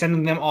of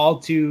sending them all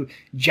to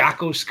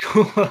Jocko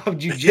School of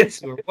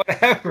Jiu-Jitsu or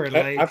whatever.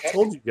 Like, I've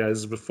told you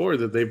guys before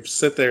that they've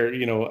sit there,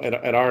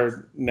 at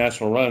our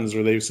national runs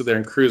where they sit there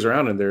and cruise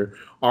around in their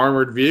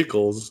armored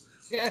vehicles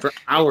for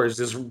hours,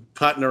 just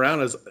putting around.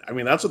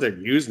 That's what they're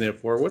using it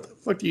for. What the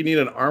fuck do you need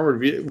an armored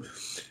vehicle?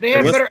 They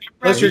have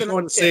unless you're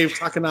going to save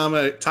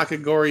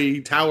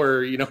Takagori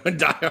Tower, and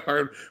Die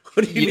Hard.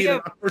 What do you need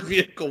an armored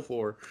vehicle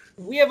for?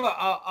 We have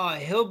a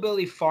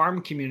hillbilly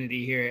farm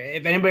community here.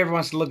 If anybody ever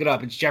wants to look it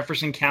up, it's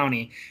Jefferson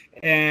County,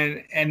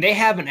 and they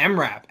have an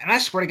MRAP. And I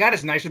swear to God,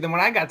 it's nicer than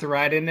what I got to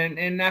ride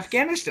in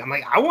Afghanistan. I'm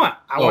like, I want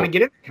to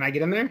get in. Can I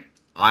get in there?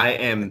 I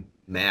am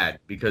mad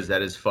because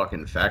that is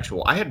fucking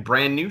factual. I had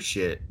brand new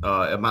shit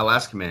at my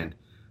last command.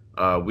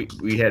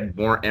 We had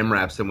more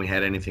MRAPs than we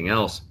had anything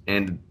else,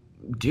 and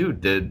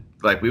dude,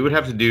 we would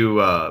have to do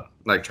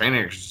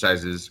training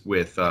exercises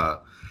with the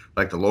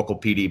local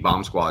PD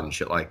bomb squad and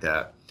shit like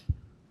that.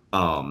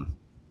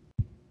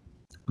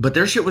 But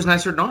their shit was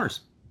nicer than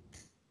ours.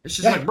 It's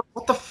just like, bro,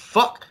 what the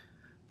fuck?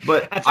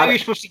 But I thought you were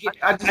supposed to get.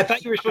 I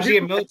thought you were supposed to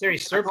get military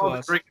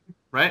surplus,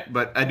 right?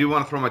 But I do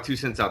want to throw my 2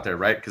 cents out there,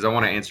 right? Because I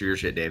want to answer your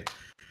shit, Dave.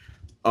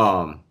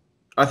 I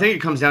think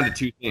it comes down to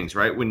two things,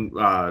 right? When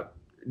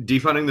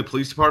defunding the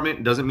police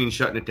department doesn't mean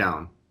shutting it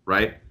down,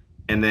 right?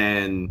 And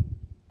then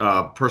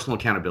personal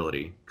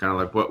accountability, kind of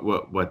like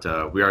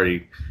what we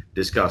already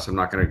discussed. I'm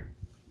not going to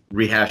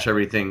rehash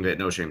everything that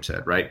NoShame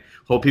said, right?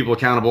 Hold people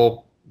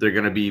accountable. They're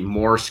going to be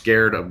more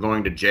scared of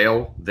going to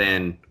jail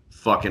than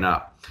fucking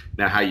up.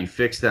 Now, how you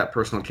fix that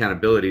personal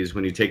accountability is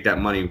when you take that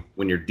money,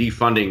 when you're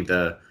defunding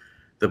the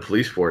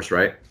police force,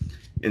 right?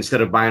 Instead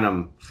of buying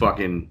them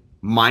fucking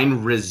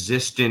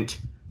mine-resistant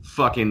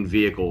fucking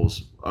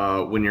vehicles,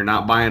 when you're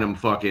not buying them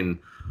fucking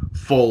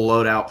full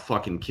loadout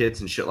fucking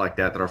kits and shit like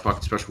that our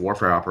fucking special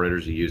warfare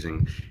operators are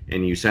using,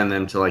 and you send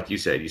them to, like you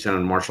said, you send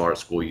them to martial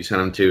arts school, you send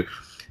them to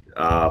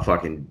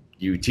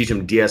you teach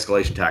them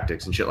de-escalation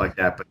tactics and shit like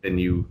that, but then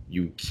you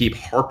keep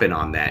harping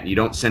on that. You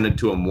don't send it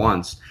to them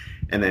once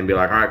and then be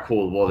like, all right,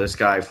 cool, well, this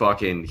guy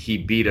he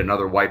beat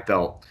another white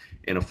belt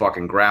in a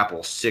fucking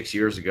grapple 6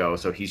 years ago,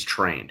 so he's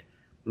trained.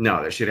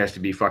 No, that shit has to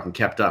be fucking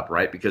kept up,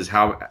 right? Because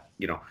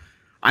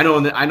I know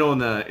in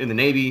the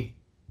Navy,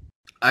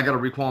 I got to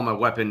requal my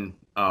weapon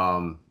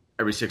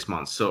every 6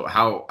 months. So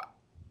how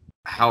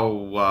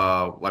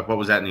what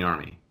was that in the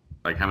Army?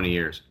 Like how many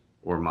years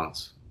or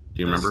months?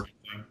 Do you remember?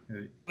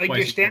 Like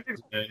your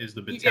standard is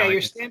the battalion.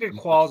 Your standard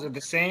quals are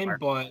the same,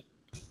 but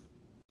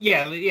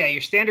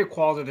your standard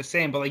quals are the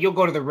same, but like you'll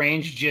go to the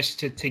range just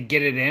to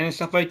get it in and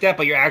stuff like that.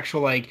 But your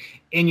actual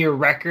in your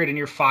record and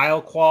your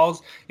file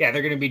quals, they're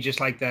going to be just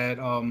like that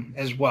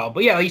as well.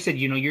 But like you said,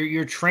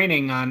 you're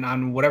training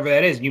on whatever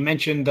that is. You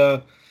mentioned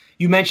a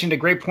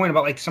great point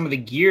about some of the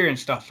gear and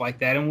stuff like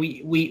that. And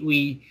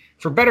we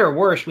for better or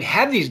worse, we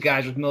have these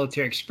guys with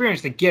military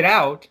experience that get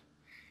out.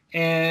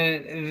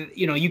 And,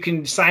 you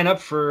can sign up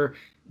for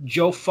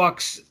Joe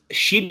Fuck's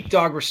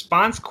sheepdog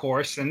response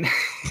course. And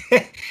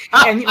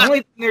and the only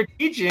thing they're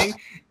teaching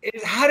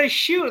is how to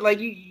shoot. Like,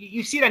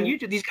 you see it on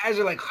YouTube. These guys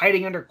are,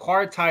 hiding under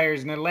car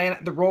tires, and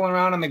they're rolling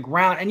around on the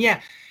ground. And,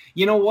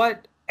 you know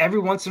what? Every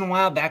once in a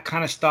while, that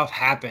kind of stuff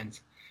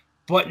happens.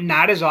 But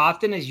not as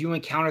often as you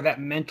encounter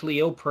that mentally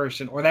ill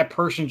person, or that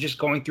person just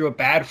going through a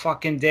bad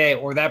fucking day,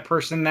 or that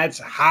person that's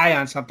high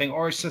on something,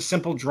 or it's a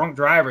simple drunk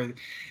driver.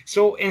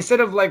 So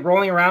instead of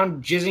rolling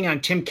around jizzing on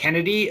Tim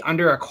Kennedy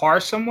under a car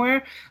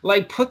somewhere,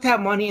 put that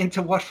money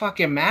into what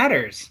fucking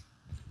matters.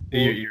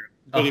 You're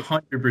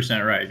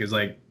 100% right, because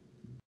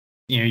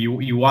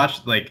you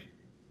watch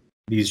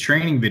these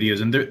training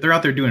videos, and they're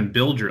out there doing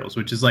bill drills,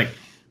 which is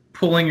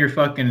pulling your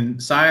fucking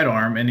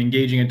sidearm and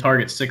engaging a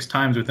target 6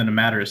 times within a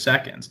matter of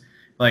seconds.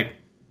 I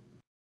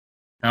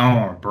don't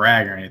want to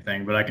brag or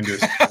anything, but I can do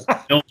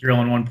a bill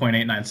drill in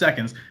 1.89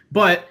 seconds.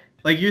 But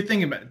you're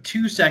thinking about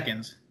 2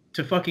 seconds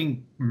to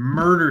fucking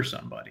murder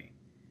somebody.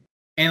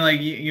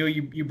 And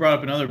you brought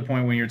up another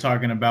point when you're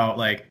talking about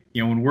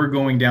when we're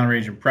going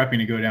downrange and prepping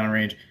to go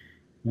downrange,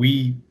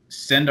 we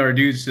send our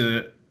dudes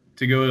to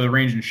go to the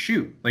range and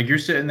shoot. You're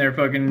sitting there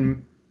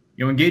fucking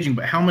engaging,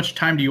 but how much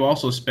time do you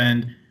also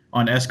spend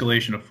on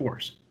escalation of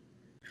force?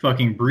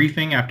 Fucking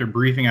briefing after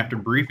briefing after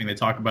briefing. They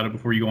talk about it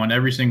before you go on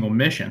every single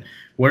mission.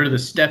 What are the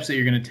steps that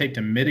you're going to take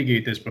to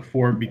mitigate this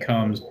before it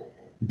becomes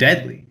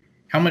deadly?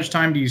 How much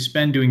time do you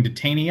spend doing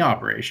detainee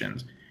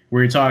operations,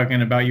 where you're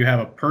talking about you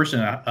have a person,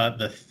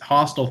 the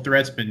hostile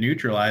threat's been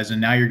neutralized, and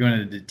now you're going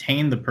to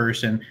detain the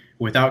person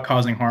without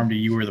causing harm to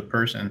you or the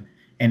person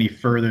any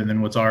further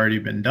than what's already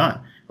been done?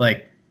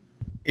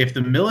 If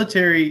the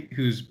military,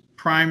 whose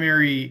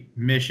primary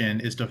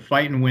mission is to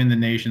fight and win the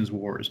nation's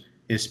wars,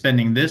 is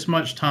spending this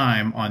much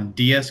time on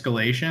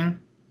de-escalation,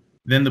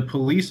 then the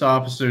police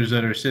officers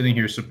that are sitting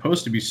here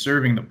supposed to be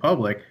serving the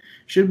public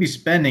should be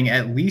spending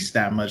at least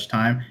that much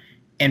time,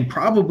 and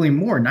probably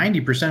more.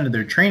 90% of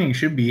their training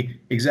should be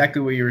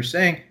exactly what you were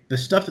saying, the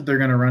stuff that they're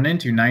going to run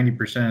into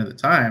 90% of the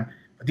time.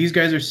 But these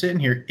guys are sitting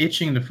here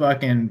itching to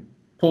fucking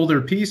pull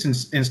their piece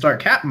and start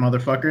capping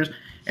motherfuckers,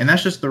 and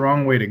that's just the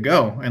wrong way to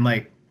go. And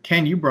like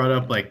Ken, you brought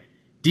up, like,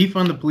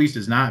 defund the police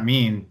does not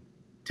mean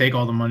take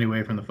all the money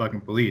away from the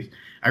fucking police.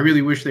 I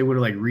really wish they would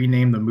have like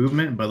renamed the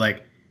movement, but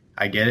like,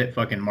 I get it,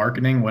 fucking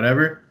marketing,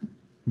 whatever.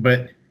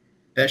 But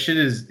that shit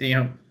is,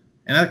 and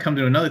that comes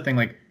to another thing,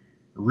 like,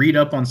 read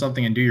up on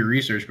something and do your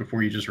research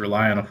before you just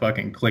rely on a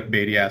fucking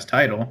clickbaity ass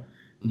title.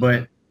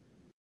 But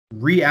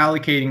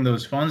reallocating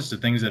those funds to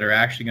things that are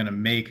actually going to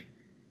make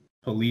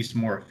police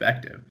more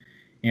effective.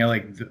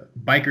 Like the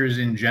bikers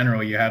in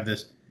general, you have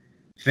this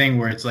thing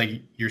where it's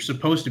like you're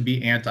supposed to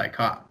be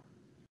anti-cop.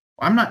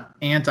 I'm not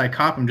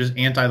anti-cop. I'm just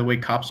anti the way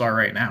cops are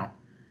right now.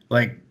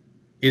 Like,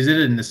 is it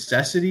a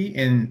necessity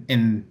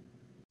in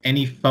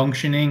any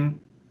functioning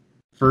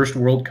first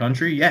world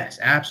country? Yes,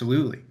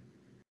 absolutely.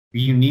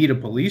 You need a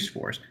police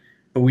force,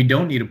 but we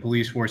don't need a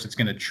police force that's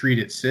going to treat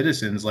its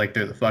citizens like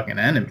they're the fucking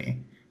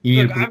enemy. You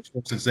need a police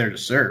force that's there to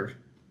serve.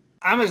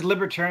 I'm as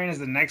libertarian as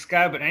the next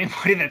guy, but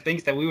anybody that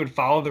thinks that we would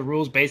follow the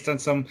rules based on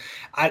some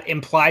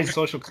implied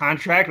social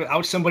contract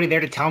without somebody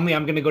there to tell me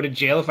I'm going to go to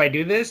jail if I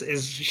do this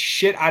is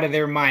shit out of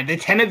their mind. The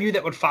 10 of you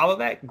that would follow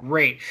that,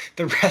 great.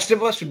 The rest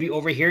of us would be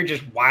over here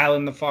just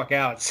wilding the fuck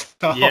out.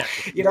 So,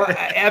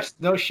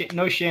 no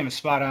shame is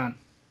spot on.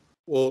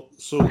 Well,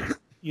 so,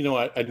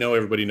 I know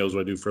everybody knows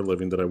what I do for a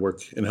living, that I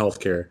work in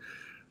healthcare.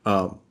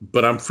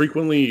 But I'm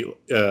frequently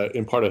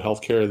in part of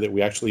healthcare that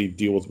we actually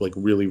deal with like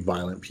really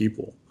violent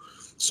people.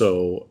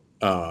 So,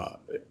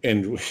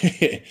 and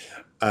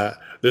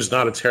there's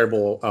not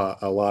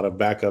a lot of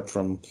backup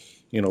from,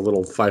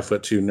 little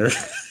 5'2"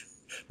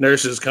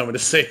 nurses coming to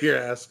save your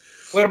ass.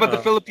 What about the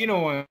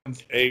Filipino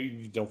ones? Hey,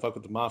 don't fuck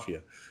with the mafia.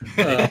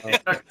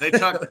 They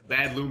talk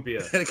bad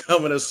lumpia. They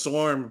come in a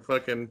swarm,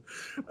 fucking,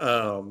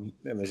 and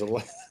there's a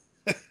lot.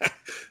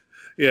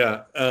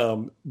 Yeah.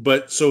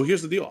 But so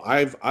here's the deal.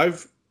 I've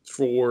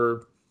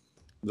for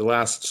the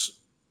last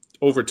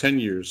over 10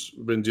 years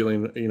been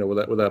dealing,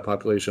 with that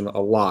population a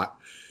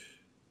lot.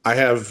 I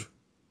have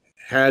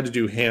had to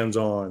do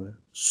hands-on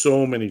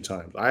so many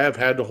times. I have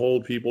had to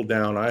hold people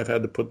down. I've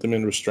had to put them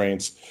in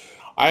restraints.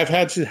 I've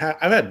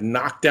had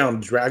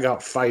knockdown,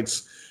 drag-out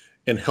fights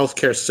in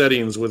healthcare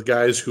settings with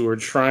guys who are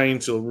trying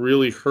to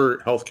really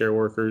hurt healthcare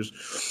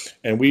workers.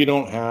 And we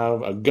don't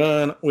have a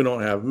gun. We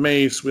don't have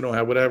mace. We don't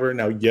have whatever.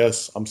 Now,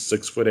 yes, I'm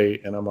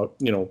 6'8" and I'm a,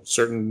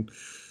 certain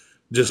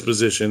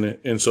disposition.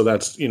 And so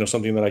that's,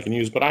 something that I can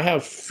use. But I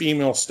have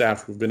female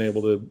staff who've been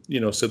able to,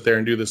 sit there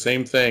and do the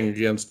same thing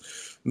against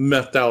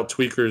methed out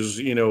tweakers,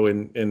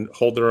 and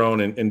hold their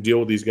own and deal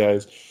with these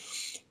guys.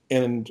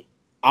 And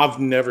I've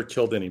never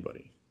killed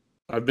anybody.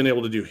 I've been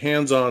able to do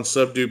hands-on,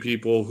 subdue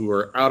people who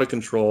are out of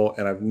control,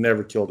 and I've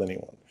never killed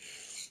anyone.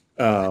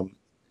 And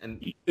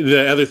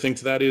the other thing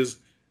to that is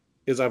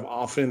I've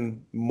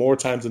often, more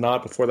times than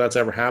not, before that's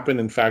ever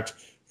happened, in fact,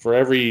 for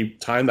every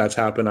time that's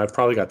happened, I've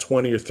probably got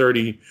 20 or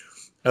 30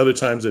 other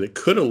times that it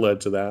could have led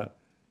to that.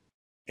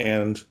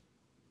 And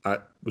I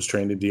was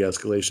trained in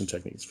de-escalation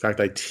techniques. In fact,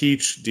 I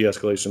teach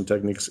de-escalation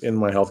techniques in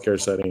my healthcare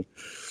setting.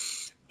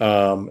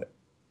 And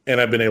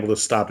I've been able to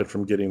stop it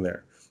from getting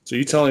there. So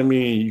you telling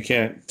me you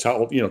can't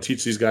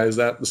teach these guys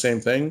the same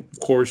thing?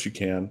 Of course you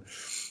can.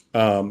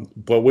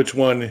 But which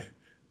one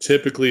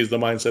typically is the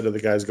mindset of the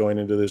guys going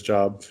into this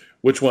job?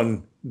 Which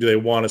one do they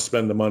want to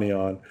spend the money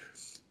on?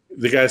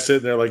 The guy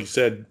sitting there, like you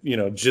said,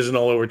 jizzing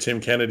all over Tim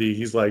Kennedy.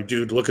 He's like,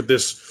 dude, look at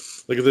this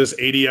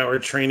 80-hour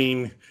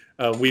training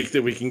week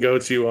that we can go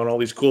to on all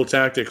these cool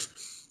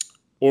tactics.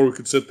 Or we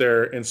could sit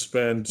there and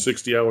spend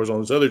 60 hours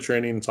on this other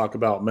training and talk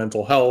about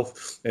mental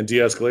health and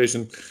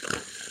de-escalation.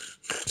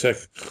 Tech.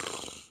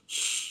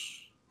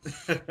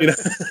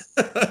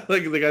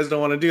 Like the guys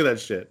don't want to do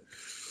that shit.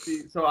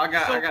 So I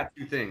got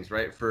two things,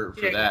 right, for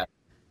that.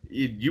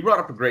 You brought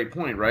up a great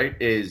point, right?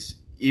 Is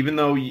even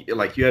though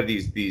you have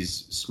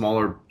these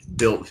smaller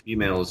built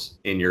females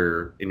in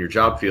your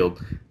job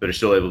field that are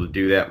still able to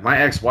do that. My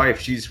ex-wife,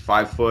 she's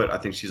 5 foot. I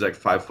think she's like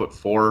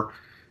 5'4".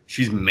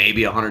 She's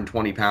maybe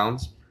 120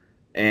 pounds,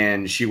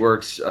 and she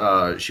works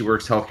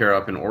healthcare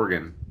up in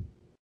Oregon,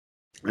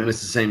 and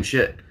it's the same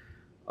shit.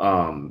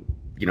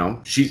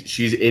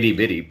 She's itty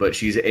bitty, but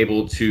she's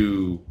able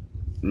to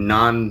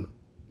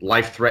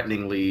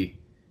non-life-threateningly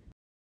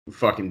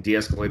fucking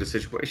de-escalate a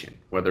situation,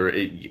 whether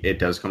it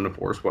does come to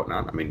force,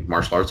 whatnot. I mean,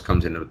 martial arts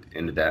comes into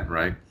that,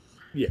 right?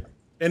 Yeah.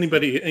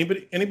 Anybody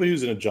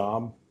who's in a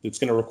job that's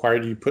going to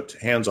require you to put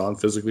hands on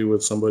physically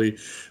with somebody,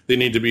 they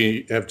need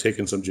to have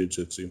taken some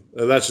jiu-jitsu.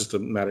 That's just a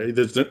matter.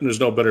 There's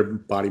no better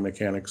body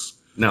mechanics.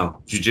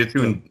 No,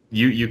 jiu-jitsu and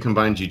you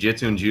combine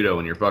jiu-jitsu and judo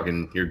and you're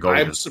golden.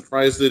 I'm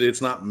surprised that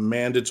it's not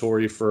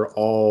mandatory for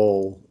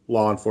all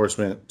law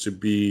enforcement to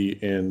be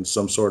in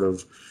some sort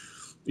of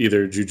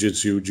either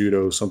jiu-jitsu,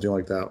 judo, something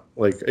like that.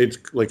 Like it's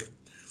like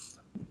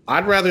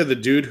I'd rather the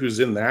dude who's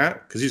in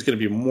that, because he's going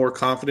to be more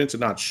confident to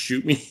not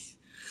shoot me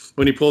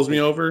when he pulls me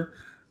over,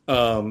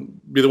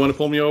 be the one to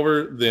pull me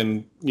over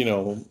than,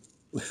 the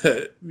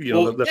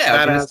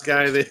fat ass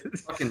guy that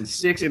fucking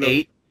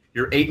 6'8",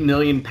 you're 8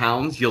 million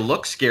pounds, you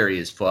look scary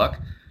as fuck.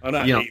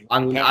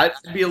 I'd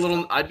be a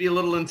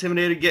little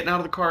intimidated getting out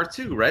of the car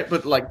too, right?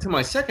 But like, to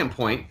my second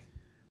point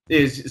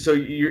is, so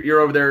you're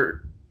over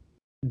there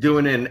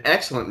doing an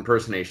excellent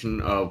impersonation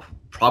of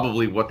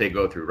probably what they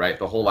go through, right?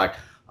 The whole like,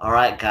 all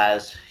right,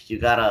 guys, you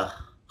gotta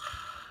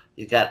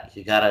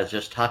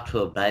just talk to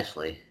them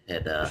nicely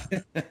and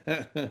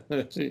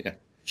yeah.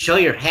 show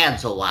your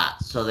hands a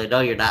lot so they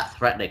know you're not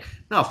threatening.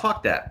 No,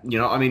 fuck that.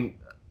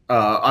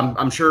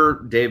 I'm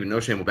sure Dave and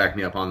NoShame will back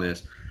me up on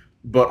this,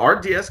 but our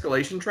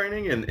de-escalation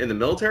training in the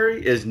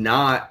military is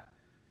not,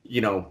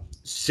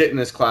 sit in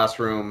this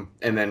classroom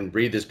and then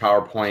read this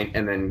PowerPoint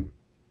and then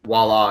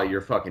voila,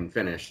 you're fucking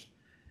finished.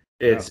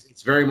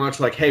 It's very much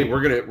like, hey,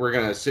 we're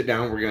gonna sit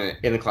down,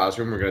 in the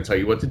classroom, we're gonna tell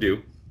you what to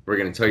do, we're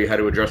gonna tell you how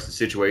to address the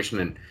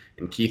situation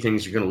and key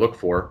things you're gonna look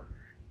for,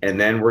 and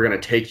then we're gonna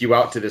take you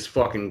out to this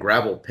fucking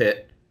gravel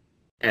pit,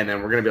 and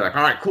then we're gonna be like,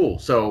 all right, cool.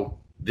 So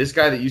this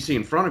guy that you see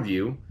in front of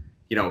you,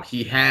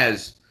 he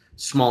has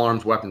small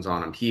arms weapons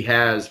on him. He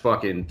has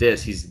fucking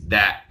this. He's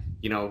that.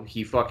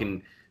 He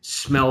fucking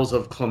smells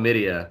of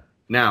chlamydia.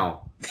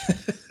 Now,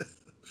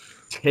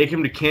 take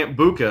him to Camp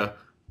Buka,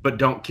 but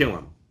don't kill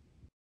him.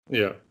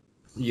 Yeah.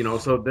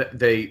 So that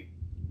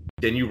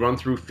then you run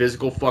through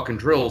physical fucking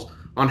drills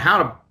on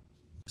how to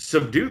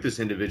subdue this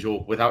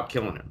individual without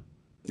killing him.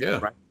 Yeah.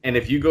 Right? And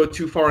if you go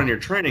too far in your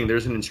training,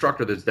 there's an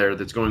instructor that's there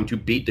that's going to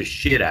beat the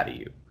shit out of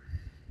you.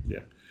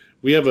 Yeah.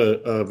 We have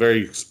a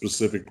very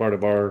specific part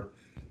of our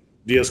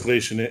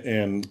de-escalation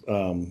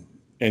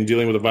and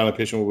dealing with a violent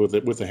patient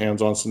with a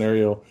hands-on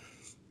scenario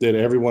that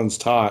everyone's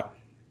taught.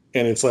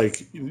 And it's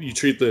like you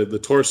treat the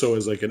torso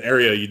as like an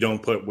area you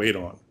don't put weight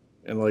on.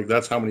 And like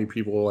that's how many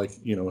people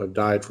have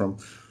died from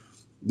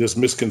this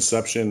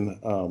misconception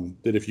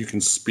that if you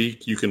can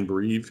speak, you can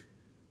breathe.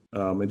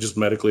 And just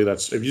medically,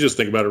 if you just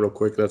think about it real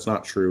quick, that's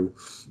not true.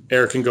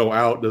 Air can go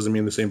out, doesn't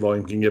mean the same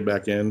volume can get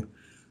back in.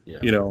 Yeah.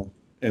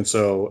 And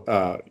so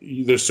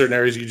there's certain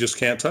areas you just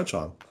can't touch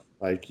on.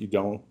 Like you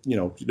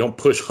don't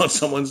push on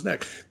someone's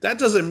neck. That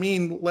doesn't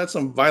mean let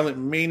some violent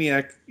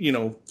maniac,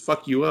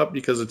 fuck you up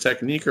because of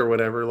technique or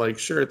whatever. Like,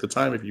 sure, at the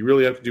time, if you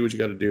really have to do what you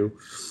got to do,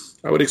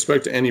 I would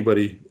expect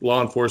anybody,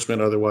 law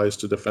enforcement otherwise,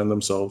 to defend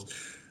themselves.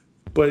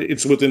 But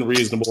it's within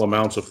reasonable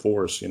amounts of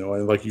force,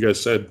 and like you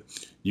guys said,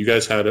 you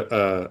guys had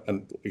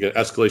an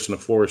escalation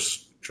of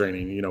force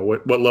training.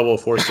 What level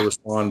of force to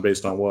respond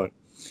based on what,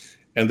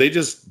 and they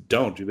just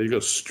don't. They go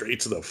straight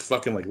to the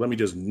fucking let me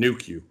just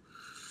nuke you.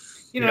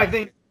 I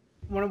think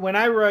when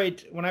I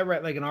write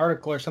like an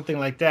article or something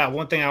like that,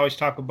 one thing I always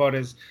talk about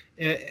is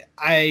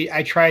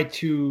I try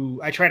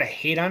to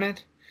hate on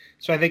it.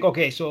 So I think,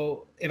 okay,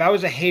 so if I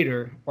was a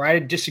hater or I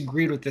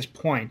disagreed with this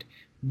point,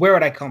 where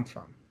would I come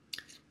from?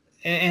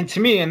 And to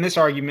me, in this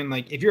argument,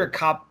 like if you're a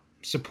cop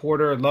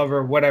supporter,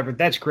 lover, whatever,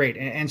 that's great.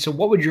 And so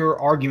what would your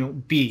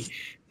argument be?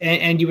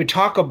 And you would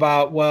talk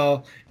about,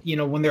 well,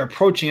 when they're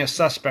approaching a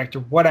suspect or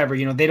whatever,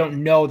 they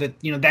don't know that,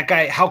 that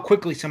guy, how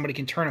quickly somebody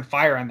can turn and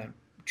fire on them.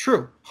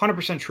 True,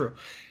 100% true.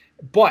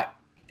 But,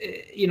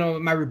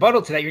 my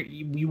rebuttal to that,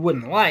 you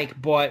wouldn't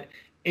like, but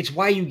it's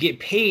why you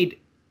get paid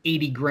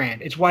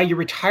 $80,000. It's why your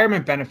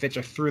retirement benefits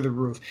are through the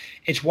roof.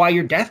 It's why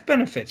your death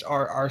benefits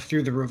are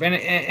through the roof.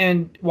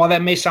 And while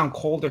that may sound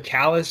cold or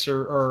callous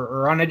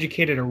or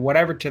uneducated or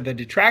whatever to the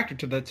detractor,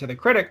 to the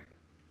critic,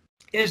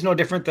 it is no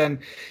different than,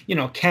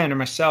 Ken or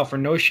myself or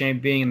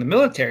NoShame being in the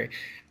military.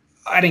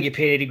 I didn't get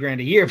paid $80,000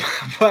 a year,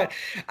 but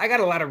I got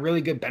a lot of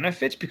really good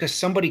benefits because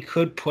somebody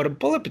could put a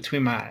bullet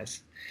between my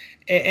eyes.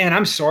 And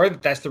I'm sorry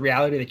that that's the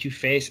reality that you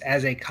face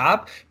as a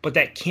cop, but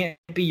that can't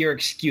be your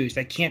excuse.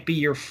 That can't be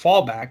your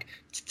fallback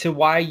to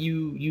why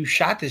you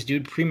shot this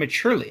dude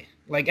prematurely.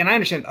 Like, and I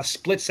understand a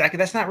split second,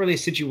 that's not really a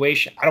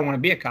situation. I don't want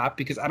to be a cop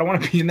because I don't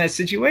want to be in that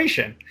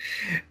situation.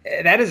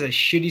 That is a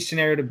shitty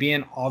scenario to be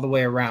in all the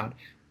way around,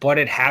 but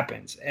it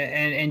happens.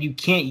 And you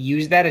can't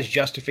use that as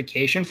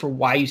justification for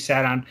why you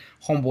sat on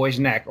homeboy's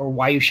neck or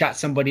why you shot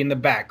somebody in the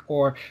back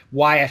or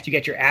why after you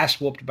get your ass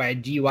whooped by a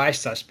DUI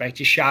suspect,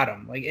 you shot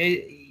him. Like,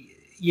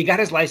 you got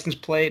his license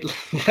plate,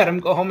 let him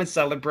go home and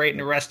celebrate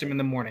and arrest him in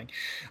the morning.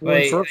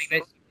 They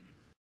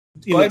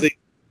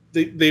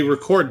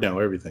record now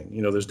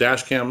everything. There's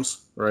dash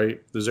cams, right?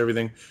 There's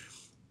everything.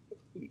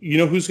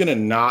 Who's going to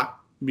not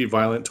be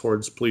violent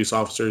towards police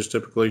officers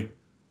typically?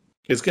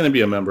 It's going to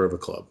be a member of a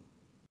club.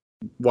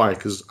 Why?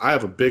 Because I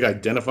have a big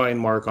identifying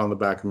mark on the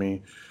back of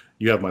me.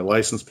 You have my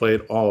license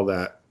plate, all of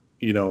that,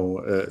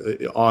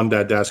 on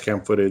that dash cam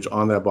footage,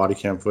 on that body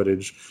cam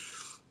footage.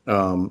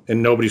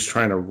 And nobody's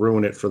trying to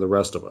ruin it for the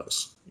rest of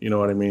us. You know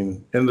what I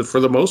mean? And for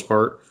the most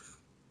part,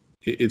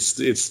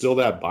 it's still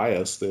that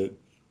bias that,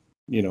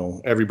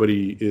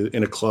 everybody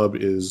in a club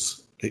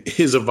is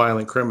a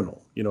violent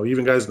criminal.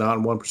 Even guys not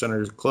in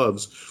 1%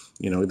 clubs,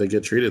 they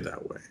get treated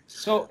that way.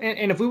 So,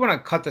 and if we want to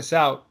cut this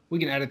out, we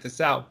can edit this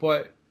out.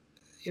 But,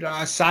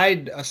 a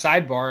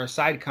sidebar, a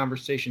side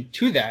conversation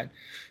to that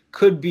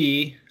could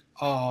be,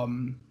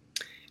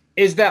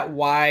 is that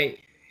why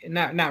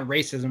not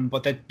racism,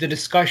 but that the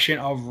discussion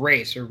of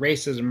race or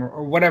racism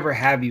or whatever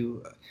have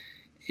you,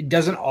 it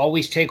doesn't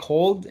always take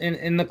hold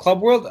in the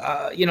club world.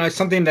 It's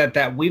something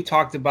that we've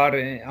talked about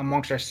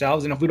amongst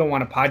ourselves, and if we don't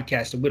want to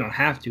podcast it, we don't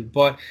have to.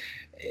 But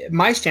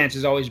my stance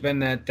has always been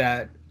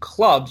that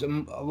clubs, a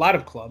lot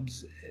of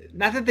clubs,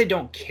 not that they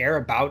don't care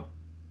about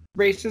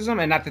racism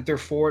and not that they're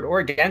for it or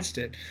against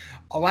it.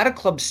 A lot of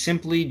clubs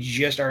simply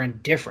just are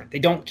indifferent. They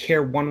don't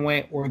care one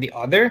way or the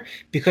other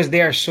because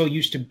they are so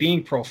used to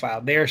being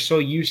profiled. They are so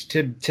used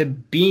to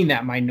being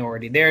that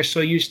minority. They are so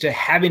used to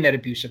having that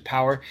abuse of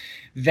power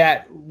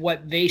that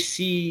what they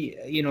see,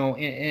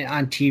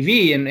 on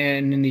TV and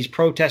in these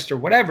protests or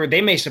whatever,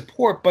 they may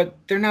support, but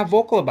they're not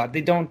vocal about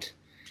it.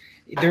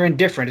 They're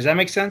indifferent. Does that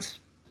make sense?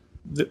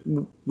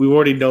 We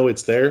already know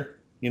it's there.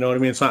 You know what I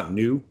mean? It's not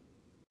new.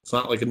 It's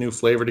not like a new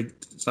flavor.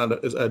 It's not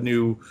a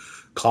new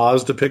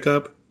cause to pick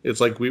up. It's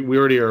like we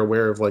already are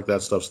aware of like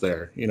that stuff's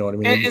there. You know what I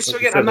mean? And so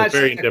again, I'm not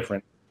very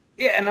indifferent.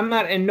 Yeah, and I'm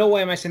not in no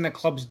way am I saying that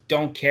clubs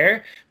don't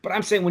care, but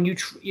I'm saying when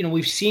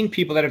we've seen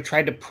people that have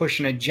tried to push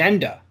an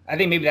agenda. I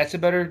think maybe that's a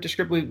better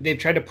description. They've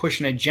tried to push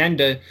an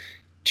agenda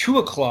to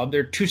a club,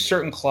 or to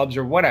certain clubs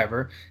or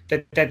whatever,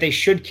 that they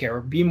should care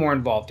or be more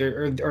involved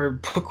or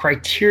put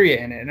criteria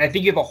in it. And I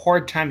think you have a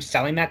hard time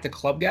selling that to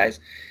club guys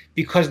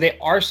because they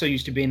are so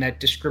used to being that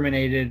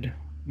discriminated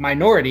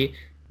minority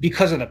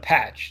because of the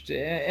patch.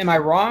 Am I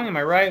wrong? Am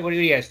I right? What do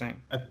you guys think?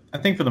 I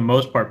think for the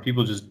most part,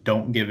 people just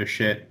don't give a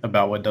shit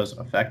about what doesn't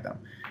affect them.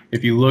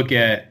 If you look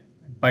at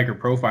biker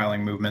profiling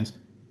movements,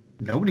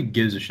 nobody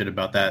gives a shit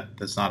about that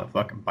that's not a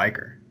fucking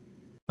biker.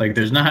 Like,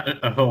 there's not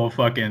a whole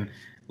fucking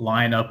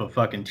lineup of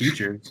fucking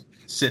teachers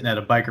sitting at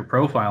a biker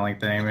profiling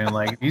thing. I mean,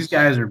 like, these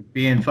guys are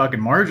being fucking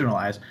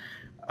marginalized.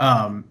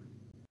 And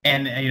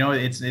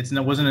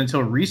it wasn't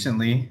until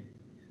recently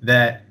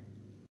that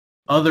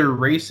other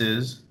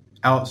races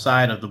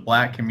outside of the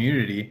black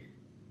community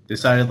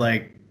decided,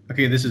 like,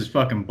 okay, this is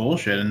fucking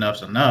bullshit,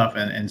 enough's enough,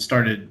 and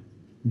started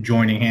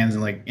joining hands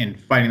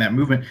and fighting that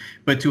movement.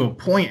 But to a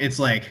point, it's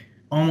like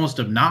almost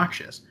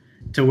obnoxious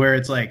to where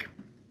it's like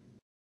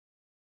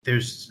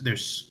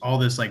there's all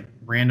this like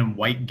random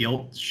white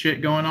guilt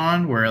shit going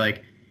on where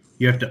like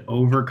you have to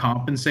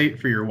overcompensate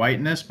for your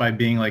whiteness by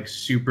being like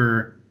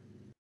super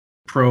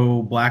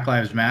pro Black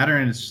Lives Matter,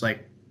 and it's just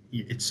like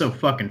it's so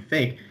fucking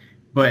fake.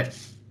 But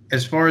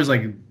as far as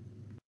like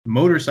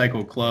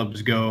motorcycle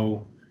clubs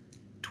go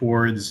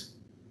towards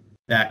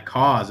that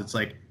cause, it's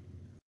like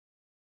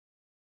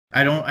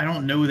I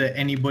don't know that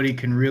anybody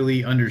can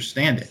really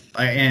understand it.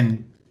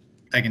 And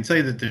I can tell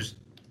you that there's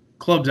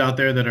clubs out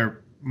there that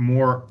are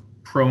more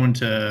prone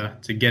to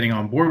getting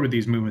on board with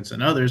these movements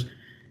than others,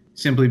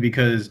 simply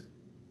because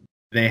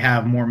they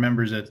have more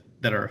members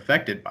that are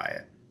affected by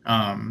it.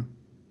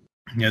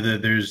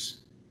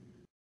 There's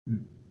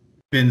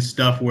been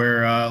stuff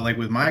where, like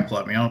with my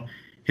club,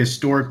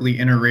 historically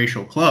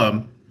interracial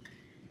club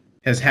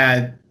has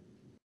had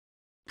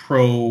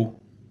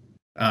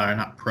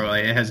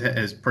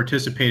has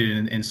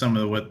participated in some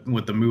of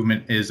what the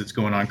movement is that's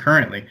going on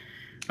currently.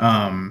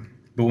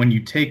 But when you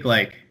take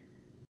like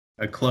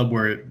a club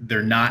where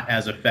they're not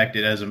as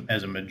affected as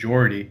a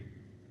majority,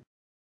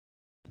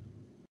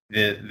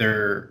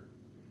 their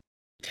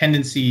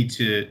tendency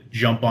to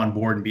jump on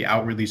board and be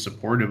outwardly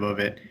supportive of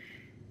it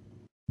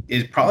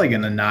is probably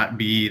going to not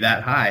be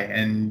that high.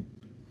 And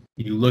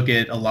you look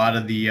at a lot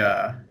of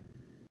the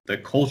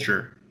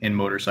culture in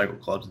motorcycle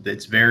clubs,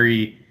 it's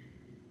very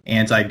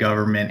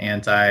anti-government,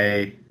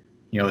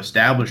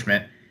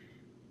 establishment.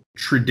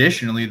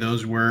 Traditionally,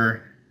 those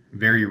were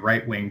very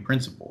right-wing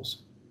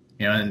principles,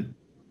 and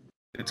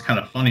it's kind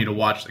of funny to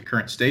watch the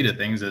current state of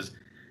things as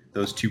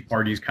those two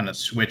parties kind of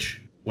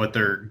switch what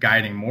their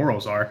guiding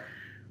morals are.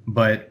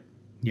 But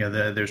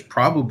there's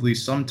probably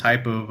some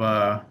type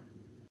of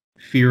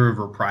fear of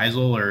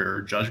reprisal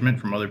or judgment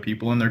from other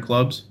people in their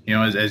clubs,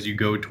 as you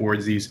go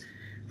towards these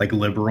like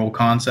liberal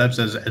concepts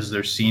as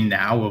they're seen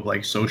now of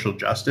like social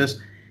justice.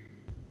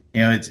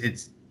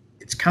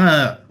 It's kind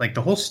of like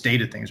the whole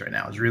state of things right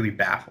now is really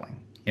baffling.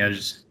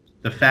 Just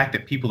the fact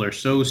that people are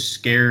so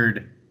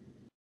scared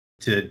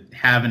to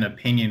have an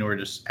opinion or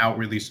just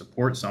outwardly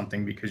support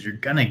something because you're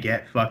gonna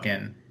get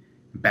fucking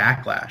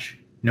backlash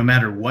no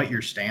matter what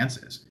your stance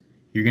is.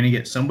 You're gonna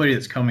get somebody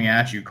that's coming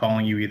at you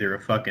calling you either a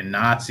fucking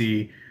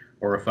Nazi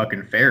or a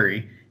fucking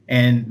fairy,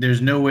 and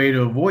there's no way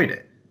to avoid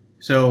it.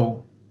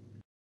 So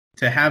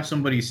to have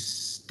somebody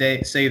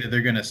say that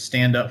they're gonna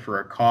stand up for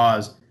a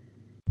cause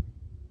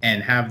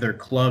and have their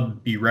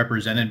club be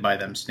represented by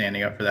them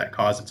standing up for that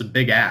cause, it's a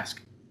big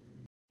ask.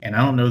 And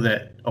I don't know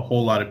that a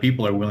whole lot of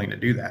people are willing to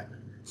do that.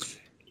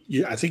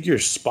 Yeah, I think you're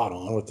spot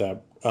on with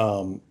that.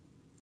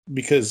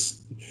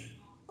 Because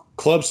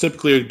clubs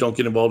typically don't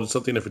get involved in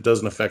something if it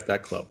doesn't affect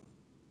that club,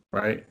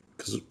 right?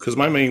 Because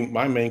my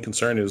main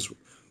concern is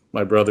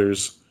my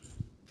brothers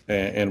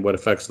and what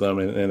affects them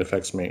and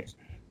affects me.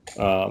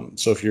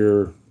 So if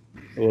you're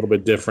a little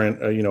bit different.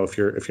 If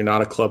you're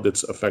not a club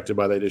that's affected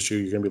by that issue,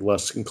 you're going to be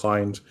less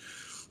inclined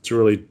to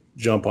really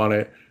jump on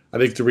it. I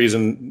think the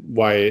reason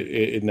why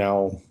it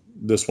now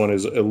this one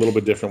is a little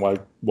bit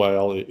different,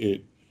 while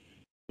it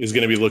is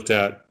going to be looked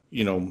at,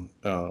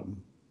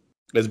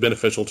 as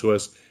beneficial to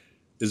us,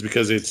 is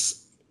because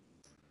it's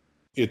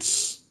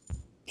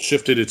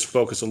shifted its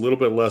focus a little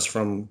bit less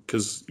from,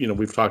 because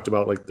we've talked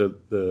about like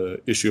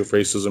the issue of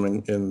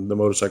racism in the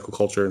motorcycle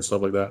culture and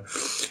stuff like that,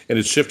 and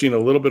it's shifting a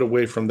little bit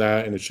away from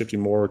that, and it's shifting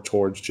more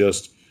towards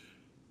just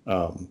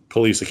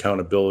police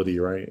accountability,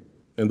 right?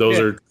 And those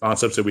are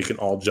concepts that we can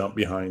all jump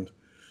behind,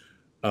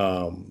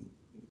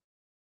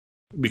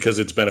 because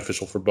it's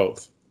beneficial for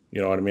both.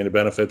 You know what I mean? It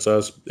benefits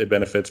us. It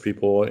benefits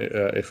people.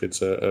 If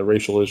it's a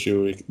racial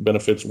issue, it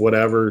benefits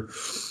whatever,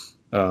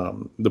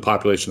 the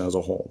population as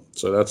a whole.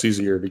 So that's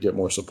easier to get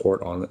more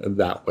support on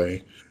that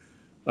way.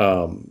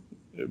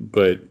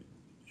 But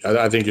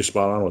I think you're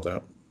spot on with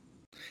that.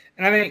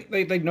 And I think,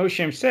 like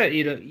NoShame said,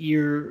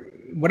 you're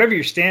whatever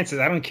your stance is.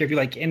 I don't care if you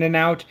like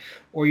In-N-Out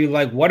or you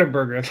like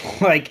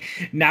Whataburger. Like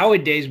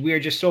nowadays, we are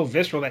just so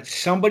visceral that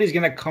somebody's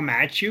gonna come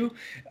at you,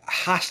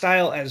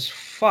 hostile as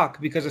fuck,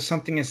 because of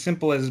something as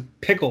simple as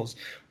pickles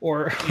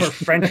or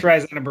French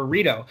fries and a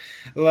burrito,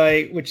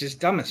 which is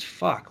dumb as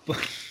fuck.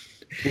 But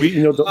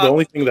the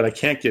only thing that I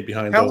can't get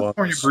behind,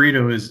 California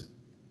burrito is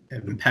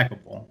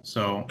impeccable.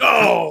 So,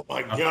 oh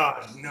my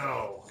god,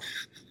 no.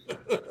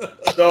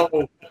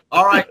 So,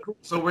 all right, cool.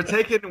 So we're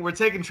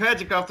taking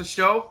Tragic off the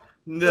show.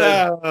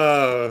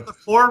 The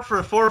four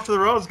for the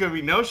road is going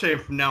to be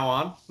NoShame from now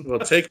on. Well,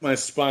 take my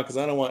spot because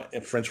I don't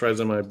want French fries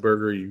on my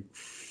burger. You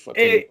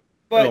fucking.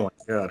 Oh my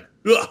god.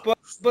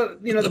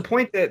 But the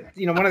point that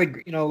one of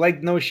the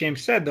like NoShame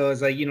said though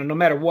is like no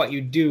matter what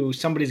you do,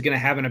 somebody's gonna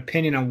have an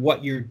opinion on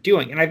what you're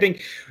doing, and I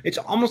think it's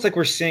almost like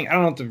we're seeing, I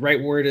don't know what the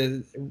right word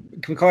is,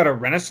 can we call it a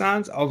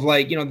renaissance of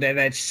like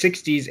that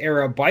 60s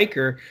era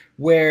biker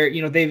where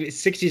they've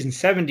 60s and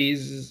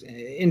 70s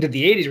into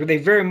the 80s where they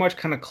very much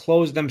kind of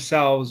closed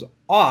themselves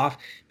off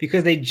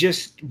because they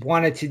just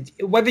wanted to,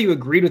 whether you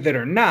agreed with it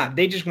or not,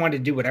 they just wanted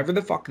to do whatever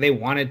the fuck they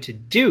wanted to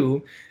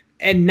do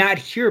and not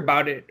hear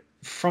about it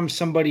from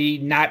somebody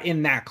not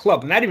in that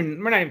club. We're not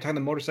even talking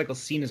the motorcycle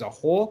scene as a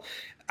whole.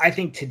 I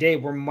think today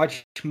we're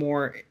much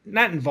more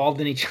not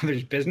involved in each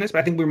other's business, but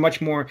I think we're much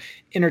more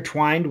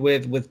intertwined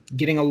with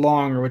getting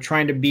along, or we're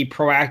trying to be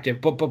proactive.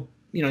 But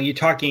you're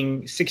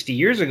talking 60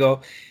 years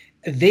ago,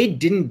 they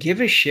didn't give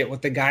a shit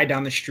what the guy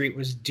down the street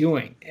was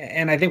doing.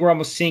 And I think we're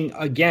almost seeing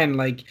again,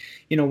 like,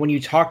 when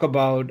you talk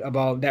about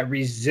that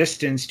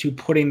resistance to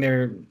putting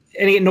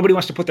nobody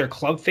wants to put their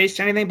club face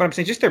to anything, but I'm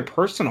saying just their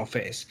personal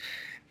face,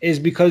 is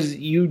because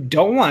you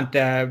don't want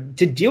that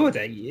to deal with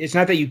that. It's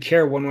not that you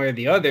care one way or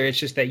the other. It's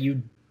just that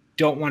you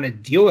don't want to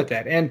deal with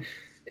that. And,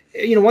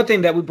 one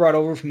thing that we brought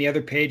over from the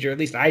other page, or at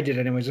least I did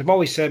anyways, I've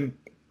always said,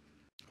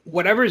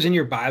 whatever's in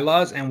your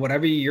bylaws and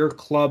whatever your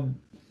club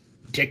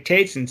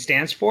dictates and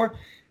stands for,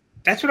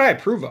 that's what I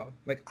approve of.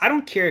 Like, I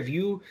don't care if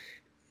you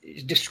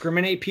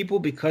discriminate people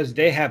because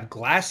they have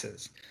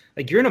glasses.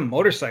 Like, you're in a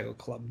motorcycle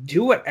club.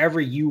 Do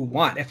whatever you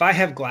want. If I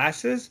have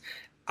glasses,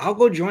 I'll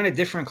go join a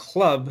different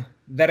club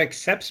that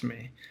accepts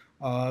me.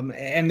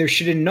 And there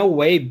should in no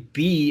way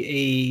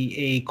be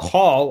a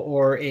call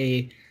or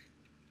a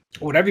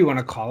whatever you want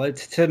to call it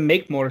to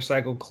make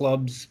motorcycle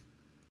clubs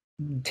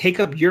take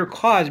up your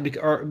cause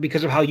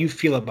because of how you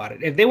feel about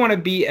it. If they want to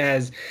be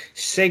as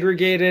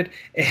segregated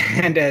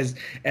and as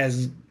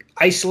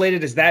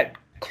isolated as that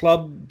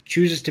club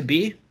chooses to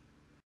be,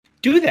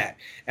 do that.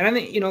 And I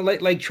think,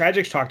 like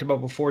Tragic's talked about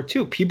before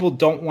too, people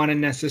don't want to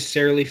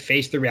necessarily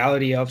face the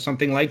reality of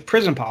something like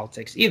prison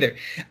politics either.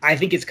 I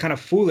think it's kind of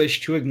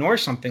foolish to ignore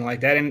something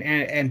like that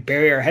and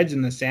bury our heads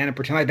in the sand and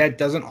pretend like that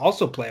doesn't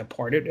also play a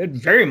part. It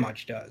very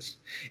much does.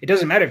 It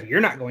doesn't matter if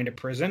you're not going to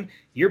prison,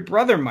 your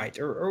brother might,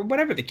 or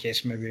whatever the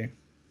case may be.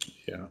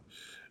 Yeah.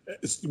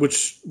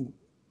 Which,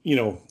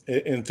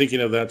 and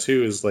thinking of that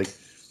too is like,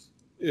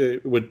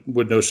 what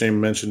NoShame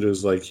mentioned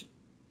is like,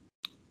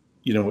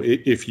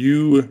 if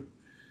you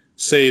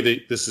say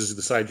that this is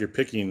the side you're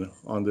picking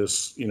on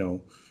this,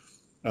 we've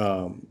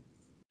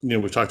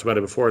talked about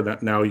it before,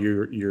 that now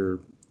you're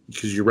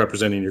because you're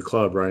representing your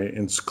club, right?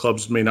 And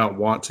clubs may not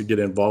want to get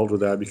involved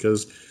with that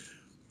because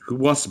who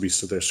wants to be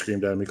sit there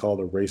screamed at and be called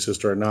a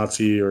racist or a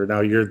Nazi, or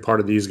now you're part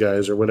of these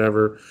guys or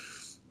whatever.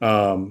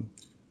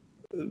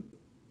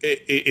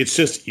 It's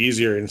just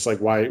easier, and it's like,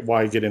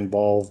 why get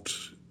involved?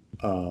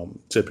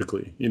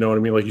 Typically, you know what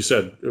I mean? Like you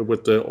said,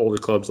 with the older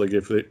clubs, like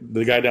if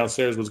the guy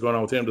downstairs, what's going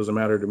on with him doesn't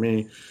matter to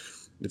me.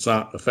 It's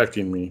not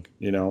affecting me,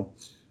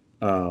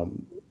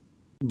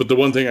 But the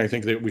one thing I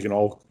think that we can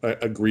all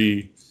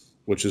agree,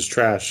 which is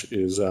trash,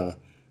 is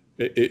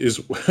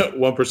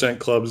 1%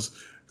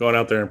 clubs going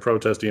out there and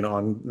protesting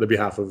on the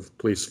behalf of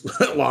police,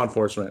 law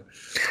enforcement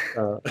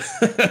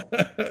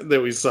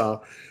that we saw.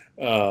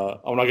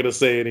 I'm not going to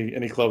say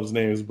any clubs'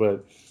 names,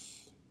 but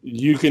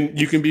you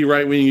can be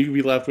right wing, you can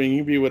be left wing, you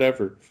can be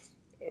whatever.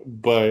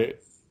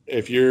 But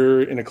if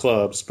you're in a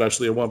club,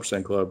 especially a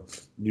 1% club,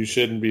 you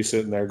shouldn't be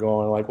sitting there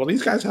going like, well,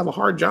 these guys have a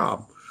hard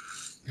job.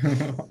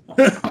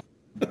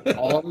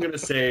 All I'm gonna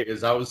say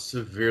is I was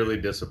severely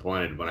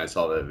disappointed when I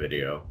saw that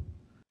video.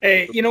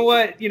 Hey, you know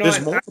what?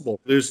 There's multiple.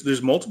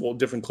 There's multiple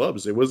different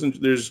clubs. It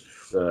wasn't.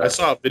 I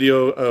saw a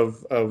video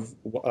of a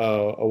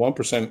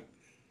 1%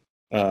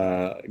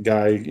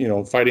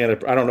 guy, fighting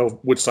at I don't know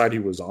which side he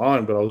was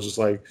on, but I was just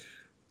like,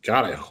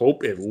 God, I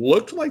hope it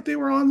looked like they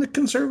were on the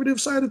conservative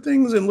side of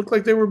things and looked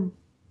like they were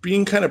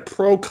being kind of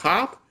pro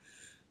cop.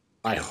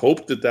 I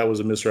hope that was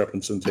a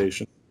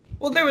misrepresentation.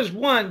 Well, there was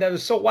one that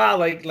was so wild.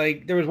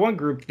 Like there was one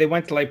group they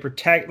went to like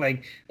protect,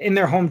 like in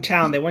their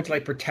hometown, they went to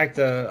like protect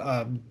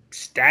a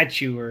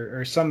statue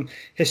or some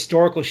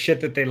historical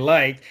shit that they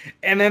liked,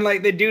 and then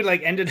like the dude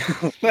like ended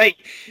up like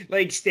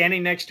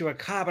standing next to a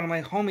cop, and I'm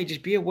like, homie,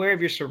 just be aware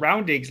of your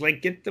surroundings.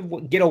 Like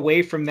get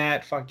away from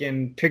that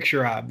fucking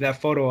picture op,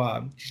 that photo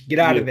op. Just get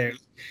out of there.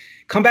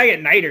 Come back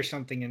at night or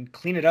something and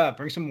clean it up.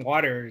 Bring some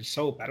water or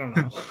soap. I don't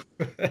know.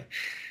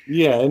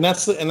 Yeah, and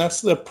that's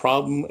the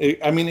problem.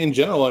 I mean, in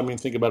general,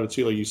 think about it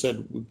too. Like you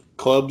said,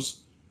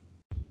 clubs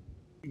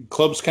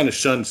kind of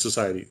shun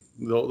society.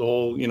 The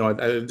whole, I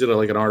did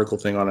an article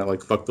thing on it,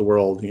 like "fuck the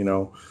world,"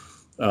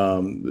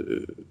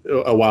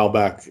 a while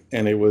back,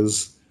 and it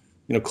was,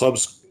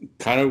 clubs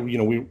kind of,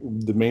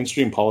 the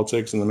mainstream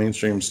politics and the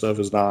mainstream stuff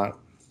is not.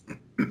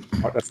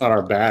 That's not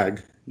our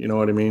bag. You know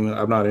what I mean?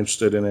 I'm not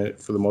interested in it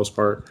for the most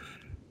part.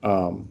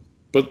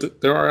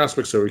 But there are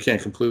aspects that we can't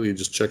completely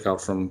just check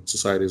out from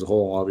society as a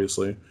whole,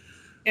 obviously.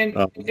 And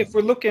if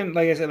we're looking,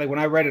 like I said, like when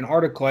I read an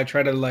article, I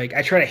try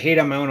to hate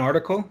on my own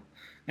article.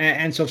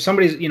 And so if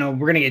somebody's, we're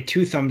going to get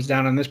 2 thumbs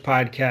down on this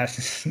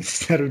podcast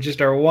instead of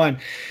just our 1.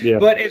 Yeah.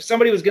 But if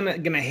somebody was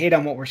going to hate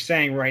on what we're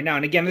saying right now,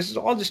 and again, this is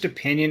all just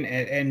opinion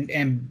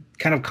and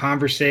kind of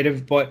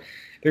conversative, but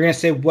they're going to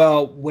say,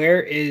 well,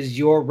 where is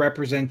your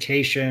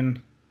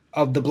representation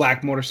of the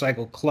Black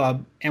Motorcycle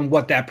Club and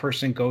what that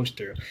person goes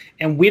through?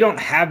 And we don't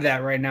have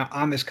that right now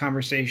on this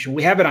conversation.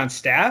 We have it on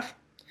staff,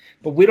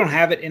 but we don't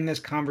have it in this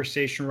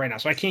conversation right now.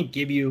 So I can't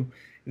give you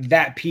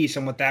that piece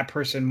on what that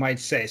person might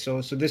say.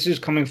 So this is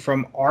coming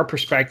from our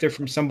perspective,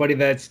 from somebody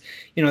that's,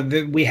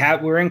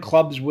 we're in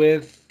clubs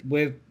with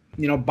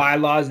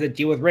bylaws that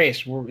deal with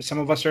race. Some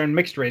of us are in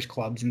mixed race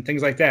clubs and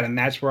things like that. And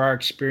that's where our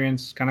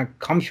experience kind of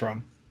comes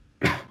from.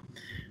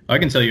 I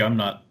can tell you, I'm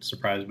not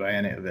surprised by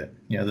any of it.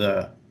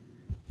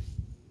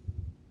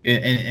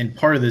 And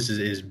part of this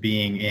is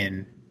being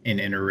in an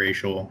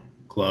interracial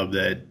club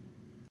that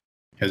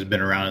has been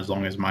around as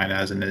long as mine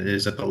has, and it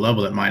is at the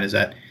level that mine is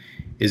at,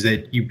 is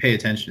that you pay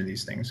attention to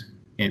these things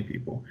in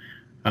people.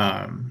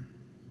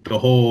 The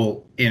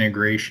whole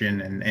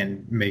integration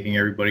and making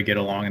everybody get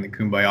along in the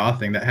kumbaya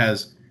thing,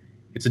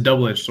 it's a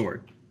double-edged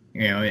sword.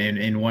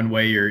 In one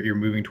way you're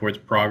moving towards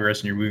progress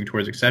and you're moving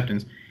towards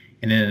acceptance,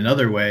 and in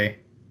another way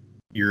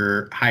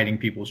you're hiding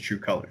people's true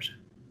colors.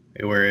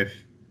 Where if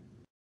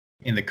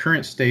in the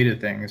current state of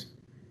things,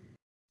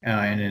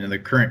 and in the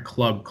current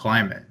club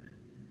climate,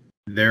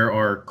 there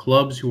are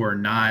clubs who are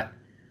not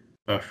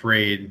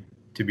afraid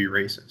to be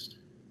racist.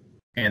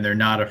 And they're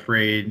not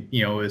afraid,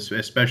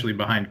 especially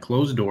behind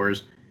closed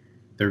doors,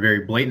 they're very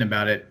blatant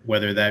about it,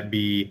 whether that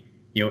be,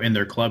 in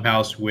their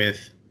clubhouse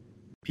with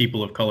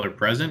people of color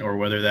present, or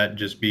whether that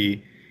just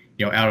be,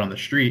 out on the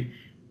street.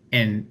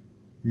 And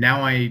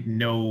now I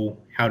know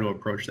how to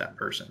approach that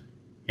person.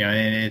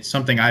 And it's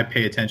something I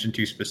pay attention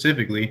to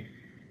specifically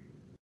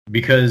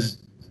because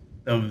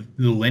of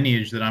the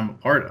lineage that I'm a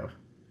part of.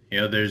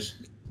 There's.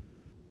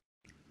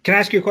 Can I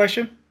ask you a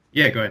question?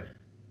 Yeah, go ahead.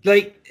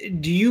 Like,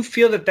 do you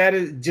feel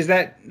does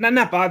that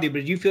not bother you,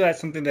 but do you feel that's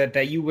something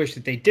that you wish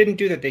that they didn't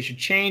do, that they should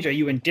change? Are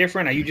you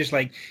indifferent? Are you just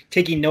like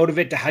taking note of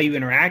it to how you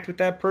interact with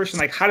that person?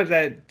 Like, how does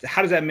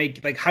that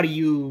make, like, how do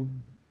you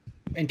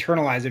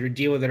internalize it or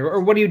deal with it? Or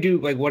what do you do?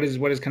 Like, what is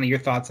kind of your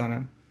thoughts on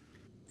it?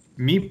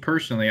 Me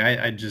personally,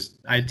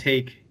 I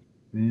take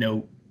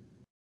note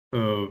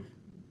of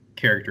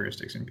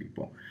characteristics in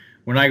people.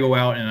 When I go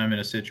out and I'm in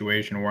a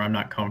situation where I'm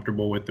not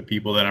comfortable with the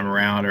people that I'm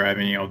around,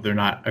 or they're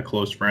not a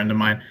close friend of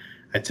mine,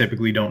 I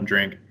typically don't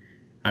drink.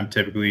 I'm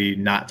typically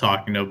not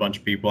talking to a bunch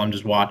of people. I'm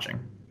just watching,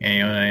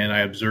 and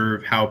I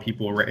observe how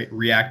people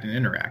react and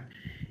interact.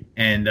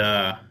 And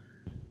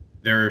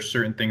there are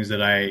certain things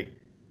that I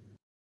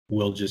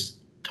will just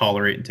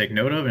tolerate and take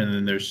note of, and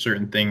then there's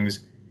certain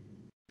things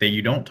that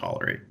you don't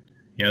tolerate.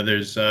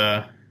 There's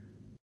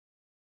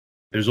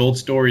old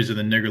stories of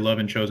the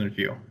nigger-loving chosen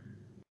few,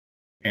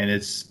 and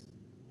it's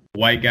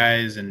white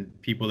guys and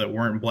people that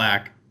weren't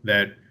black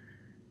that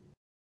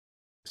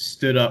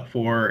stood up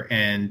for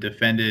and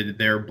defended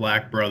their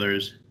black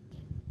brothers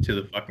to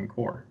the fucking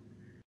core.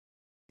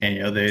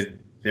 And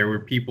there were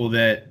people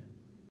that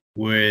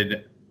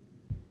would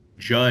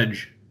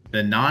judge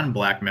the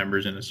non-black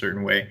members in a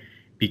certain way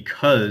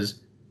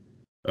because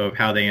of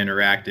how they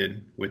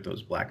interacted with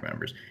those black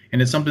members.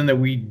 And it's something that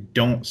we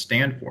don't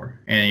stand for.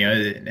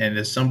 And and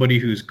as somebody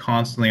who's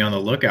constantly on the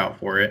lookout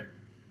for it,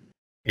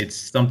 it's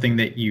something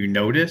that you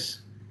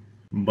notice,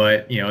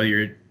 but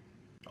you're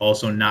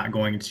also not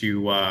going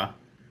to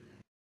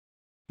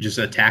just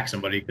attack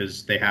somebody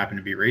because they happen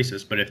to be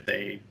racist. But if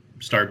they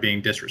start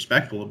being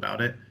disrespectful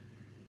about it,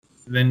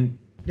 then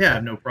Yeah, I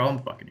have no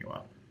problem fucking you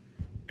up.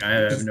 I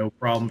have no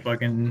problem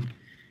fucking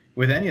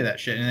with any of that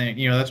shit.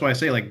 And that's why I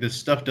say like this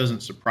stuff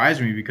doesn't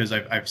surprise me because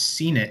I've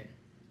seen it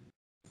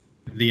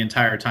the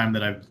entire time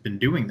that I've been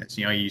doing this.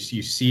 You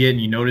see it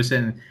and you notice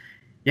it, and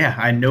yeah,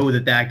 I know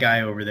that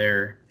guy over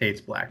there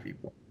hates black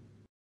people.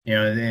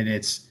 And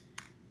it's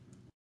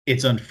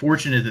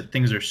unfortunate that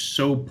things are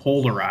so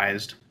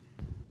polarized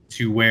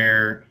to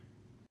where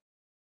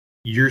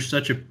you're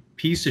such a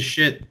piece of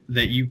shit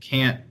that you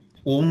can't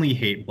only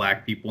hate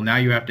black people. Now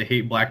you have to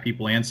hate black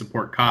people and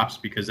support cops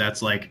because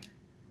that's like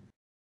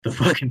the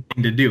fucking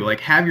thing to do. Like,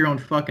 have your own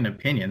fucking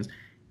opinions.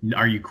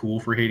 Are you cool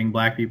for hating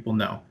black people?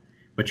 No.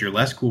 But you're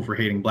less cool for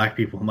hating black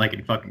people and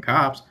liking fucking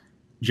cops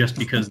just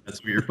because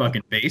that's what your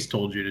fucking base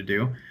told you to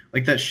do.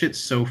 Like, that shit's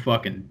so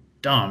fucking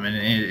dumb. And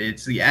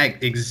it's the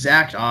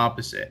exact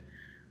opposite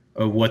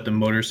of what the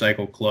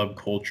motorcycle club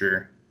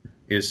culture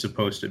is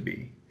supposed to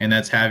be. And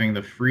that's having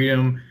the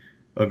freedom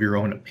of your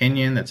own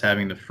opinion. That's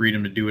having the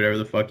freedom to do whatever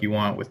the fuck you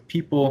want with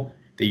people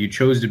that you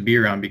chose to be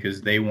around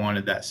because they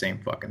wanted that same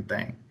fucking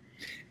thing.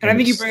 And I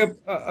think you bring up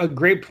a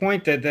great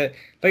point that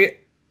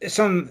like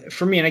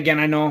for me, and again,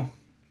 I know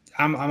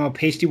I'm a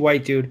pasty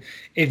white dude.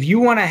 If you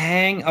want to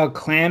hang a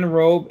Klan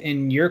robe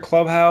in your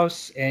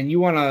clubhouse and you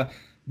want to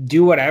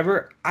do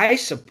whatever, I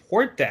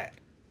support that.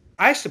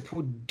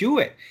 Do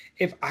it.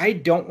 If I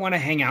don't want to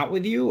hang out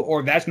with you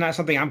or if that's not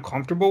something I'm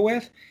comfortable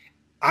with,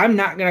 I'm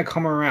not going to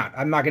come around.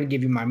 I'm not going to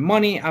give you my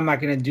money. I'm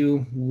not going to do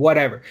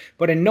whatever.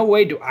 But in no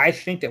way do I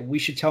think that we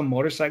should tell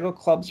motorcycle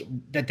clubs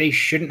that they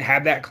shouldn't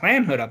have that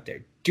Klan hood up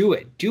there. Do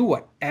it. Do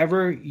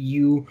whatever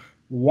you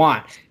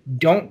want.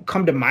 Don't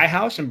come to my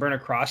house and burn a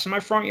cross in my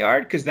front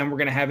yard because then we're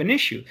going to have an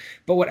issue.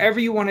 But whatever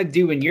you want to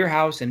do in your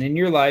house and in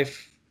your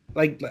life,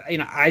 like,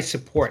 I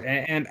support.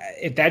 And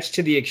if that's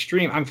to the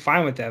extreme, I'm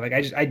fine with that. Like,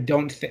 I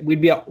don't think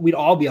we'd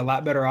all be a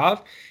lot better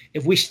off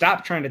if we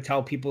stopped trying to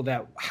tell people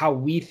that how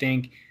we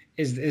think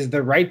is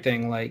the right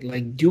thing.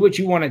 Like do what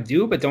you want to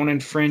do, but don't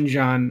infringe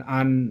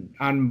on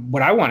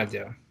what I want to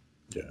do.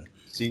 Yeah.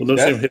 See, well,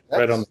 NoShame hit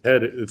right on the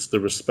head. It's the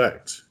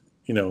respect.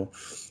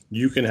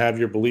 You can have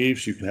your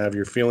beliefs, you can have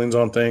your feelings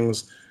on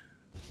things,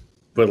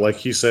 but like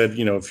he said,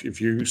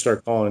 if you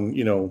start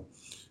calling,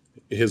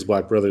 his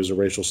black brothers a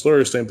racial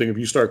slur, same thing. If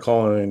you start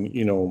calling,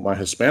 my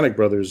Hispanic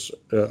brothers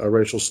a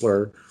racial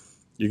slur,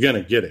 you're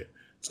gonna get it.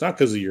 It's not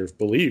because of your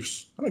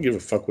beliefs. I don't give a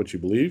fuck what you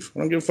believe. I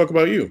don't give a fuck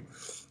about you.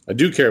 I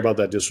do care about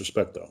that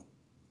disrespect, though.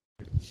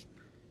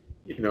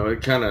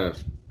 It kind of,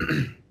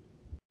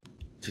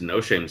 to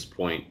NoShame's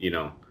point,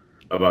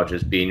 about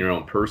just being your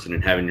own person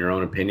and having your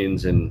own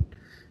opinions and,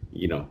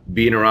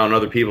 being around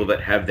other people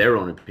that have their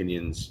own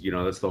opinions.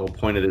 That's the whole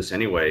point of this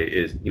anyway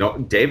is,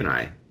 Dave and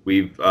I,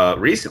 we've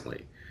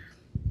recently,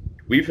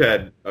 we've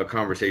had a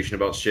conversation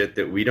about shit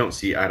that we don't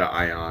see eye to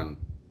eye on,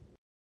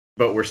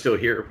 but we're still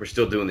here. We're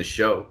still doing the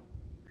show.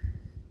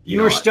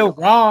 You're still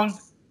wrong.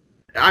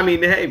 I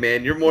mean, hey,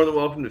 man, you're more than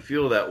welcome to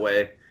feel that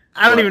way.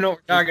 I don't even know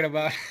what we're talking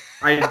about.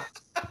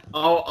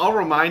 I'll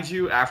remind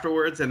you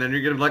afterwards, and then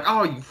you're gonna be like,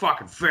 "Oh, you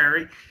fucking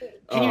fairy."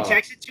 Can you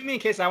text it to me in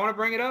case I want to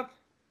bring it up?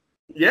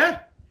 Yeah,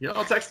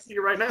 I'll text it to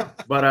you right now.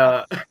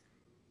 But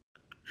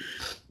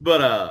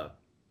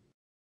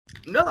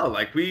no,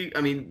 like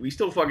we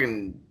still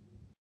fucking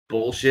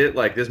bullshit.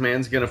 Like, this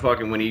man's gonna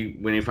fucking when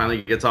he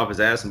finally gets off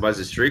his ass and buys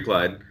his street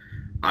glide,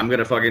 I'm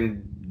gonna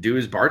fucking do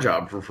his bar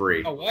job for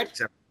free. Oh,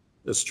 what?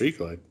 The street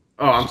glide.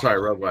 Oh, I'm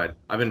sorry, road glide.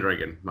 I've been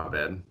drinking. My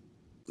bad.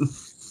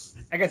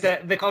 I guess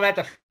they call that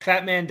the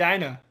Fat Man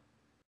Dino.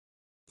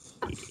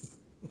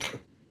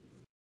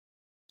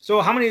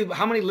 So how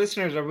many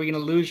listeners are we going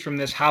to lose from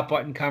this hot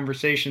button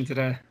conversation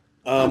today?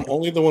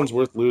 Only the ones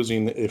worth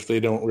losing if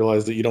they don't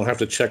realize that you don't have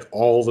to check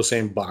all the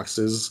same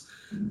boxes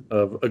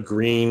of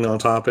agreeing on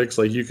topics.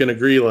 Like, you can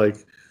agree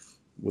with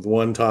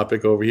one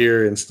topic over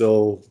here and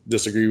still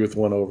disagree with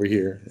one over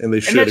here. And they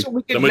should.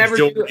 The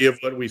majority of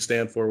what we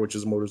stand for, which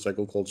is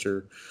motorcycle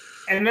culture.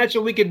 And that's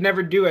what we could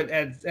never do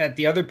at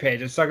the other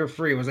page, at Sucker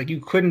Free. It was like, you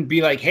couldn't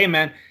be like, hey,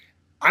 man,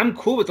 I'm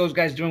cool with those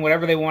guys doing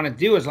whatever they want to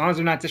do as long as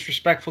they're not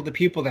disrespectful to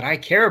people that I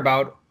care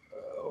about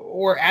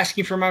or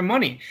asking for my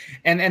money.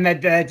 And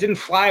that didn't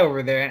fly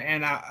over there.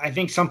 And I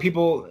think some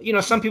people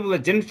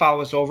that didn't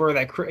follow us over,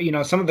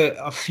 that, some of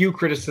a few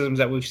criticisms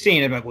that we've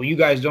seen, like, well, you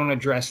guys don't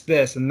address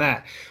this and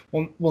that.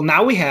 Well,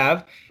 now we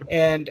have,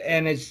 and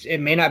it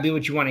may not be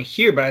what you want to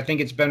hear, but I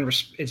think it's been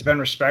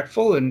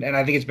respectful, and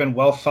I think it's been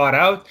well thought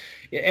out.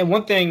 And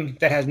one thing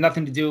that has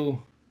nothing to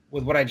do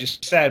with what I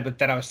just said, but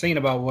that I was thinking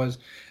about was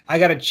I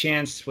got a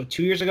chance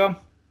 2 years ago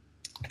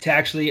to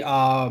actually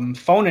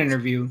phone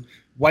interview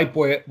White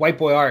Boy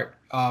Art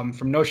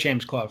from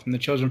NoShame's Club, from the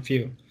Chosen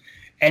Few,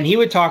 and he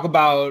would talk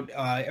about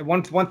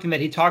one thing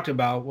that he talked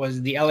about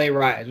was the LA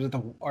riots, was it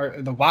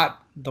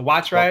the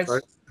Watts riots?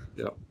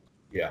 Yeah.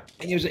 Yeah.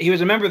 And he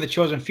was a member of the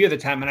Chosen Few at the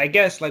time, and I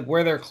guess like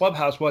where their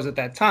clubhouse was at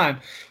that time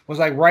was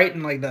like right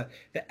in like the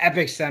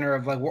epic center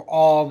of like where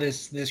all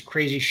this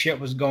crazy shit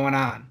was going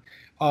on.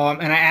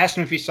 And I asked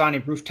him if he saw any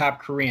rooftop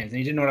Koreans, and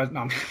he didn't know what I was.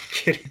 No, I'm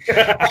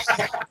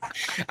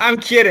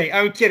kidding.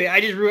 I'm kidding.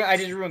 I just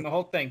ruined the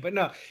whole thing. But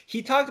no,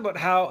 he talked about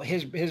how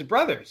his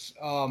brothers,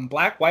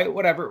 black, white,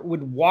 whatever,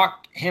 would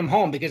walk him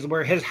home because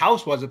where his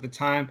house was at the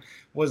time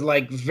was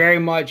like very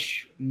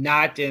much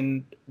not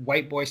in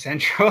white boy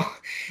central,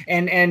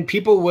 and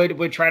people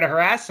would try to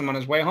harass him on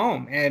his way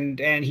home, and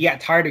he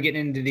got tired of getting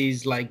into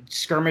these like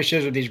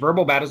skirmishes or these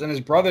verbal battles, and his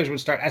brothers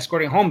would start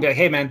escorting home, be like,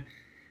 hey man,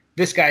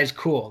 this guy is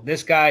cool.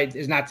 This guy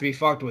is not to be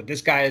fucked with.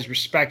 This guy is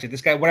respected.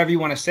 This guy, whatever you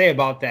want to say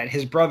about that,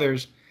 his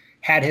brothers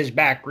had his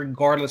back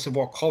regardless of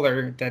what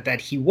color that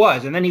he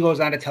was. And then he goes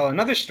on to tell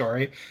another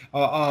story,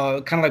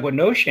 kind of like what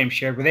NoShame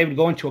shared, where they would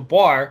go into a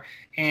bar,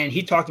 and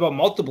he talked about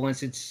multiple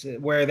instances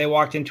where they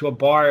walked into a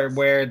bar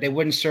where they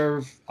wouldn't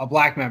serve a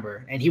black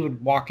member, and he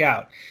would walk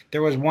out.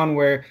 There was one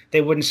where they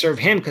wouldn't serve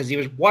him because he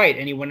was white,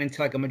 and he went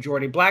into like a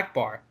majority black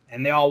bar,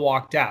 and they all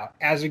walked out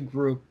as a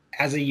group,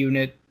 as a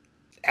unit,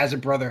 as a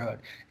brotherhood.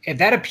 If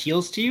that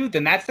appeals to you,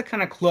 then that's the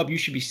kind of club you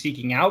should be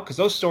seeking out, because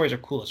those stories are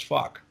cool as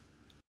fuck.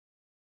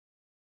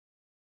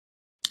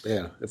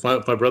 Yeah, if my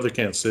brother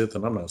can't sit,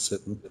 then I'm not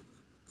sitting.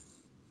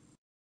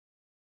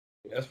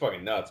 That's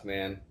fucking nuts,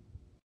 man.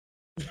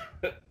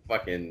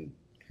 Fucking,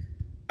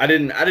 I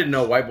didn't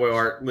know white boy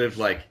art lived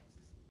like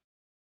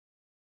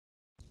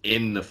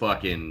in the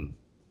fucking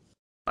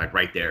like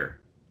right there.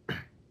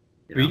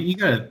 You know? You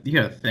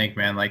gotta think,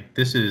 man. Like,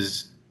 this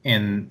is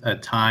in a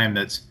time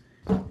that's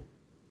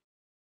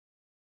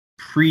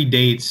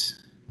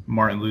predates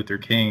Martin Luther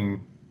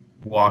King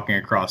walking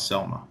across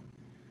Selma.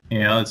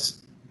 You know,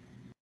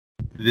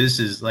 this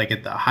is like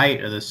at the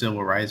height of the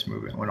civil rights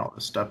movement when all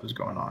this stuff is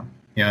going on.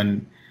 You know,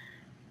 and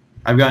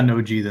I've got an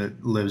OG that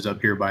lives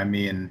up here by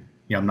me, and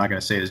you know, I'm not going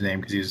to say his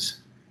name because he's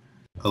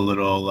a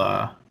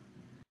little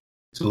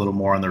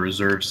more on the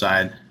reserve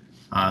side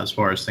as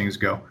far as things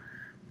go.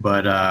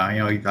 But you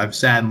know, I've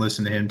sat and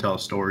listened to him tell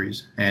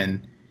stories,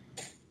 and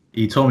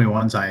he told me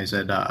one time, he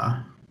said,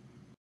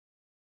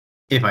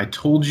 if I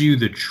told you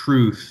the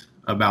truth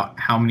about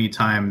how many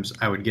times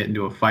I would get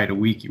into a fight a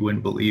week, you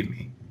wouldn't believe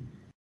me.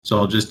 So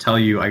I'll just tell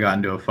you I got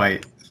into a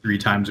fight 3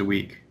 times a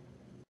week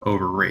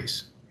over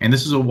race. And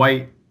this is a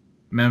white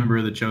member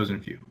of the chosen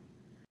few.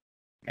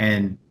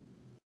 And,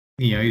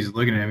 you know, he's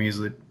looking at me, he's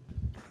like,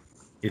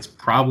 it's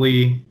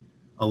probably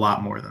a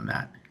lot more than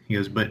that. He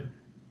goes, but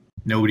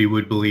nobody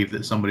would believe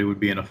that somebody would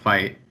be in a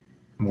fight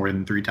more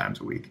than 3 times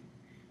a week.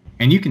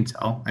 And you can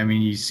tell. I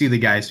mean, you see the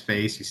guy's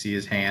face, you see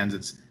his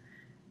hands.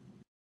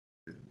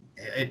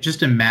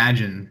 Just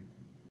imagine,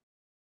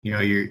 you know,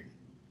 you're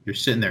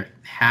sitting there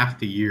half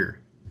the year,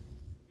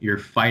 you're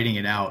fighting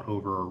it out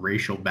over a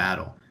racial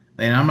battle.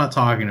 And I'm not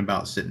talking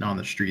about sitting on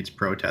the streets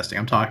protesting.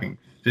 I'm talking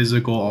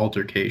physical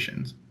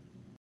altercations.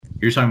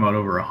 You're talking about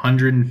over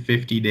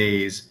 150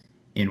 days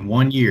in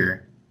 1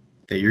 year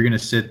that you're going to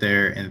sit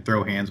there and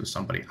throw hands with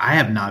somebody. I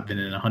have not been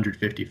in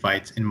 150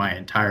 fights in my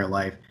entire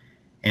life,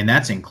 and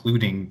that's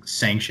including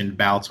sanctioned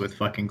bouts with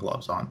fucking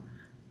gloves on.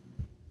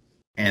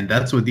 And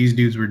that's what these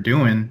dudes were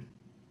doing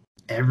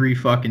every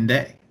fucking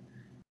day.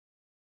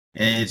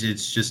 And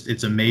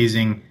it's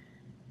amazing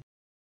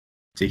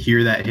to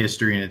hear that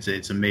history, and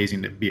it's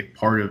amazing to be a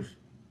part of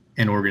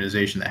an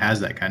organization that has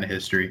that kind of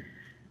history.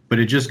 But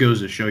it just goes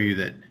to show you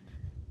that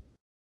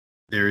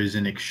there is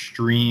an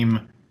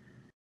extreme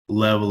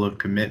level of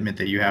commitment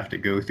that you have to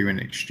go through, an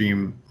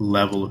extreme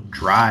level of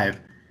drive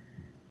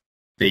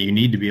that you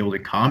need to be able to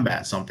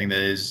combat something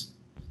that is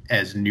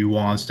as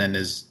nuanced and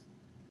as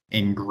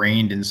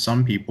ingrained in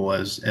some people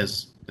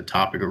as the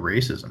topic of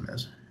racism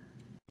is.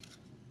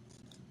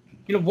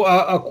 You know,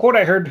 a quote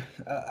I heard,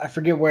 I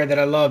forget where, that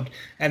I loved,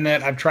 and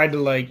that I've tried to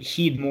like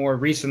heed more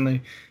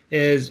recently,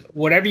 is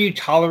whatever you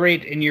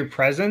tolerate in your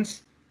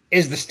presence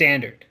is the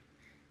standard.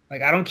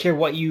 Like, I don't care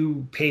what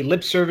you pay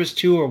lip service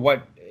to or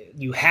what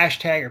you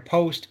hashtag or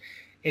post.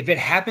 If it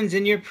happens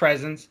in your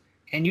presence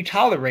and you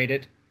tolerate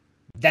it,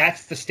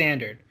 that's the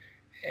standard.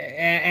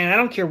 And I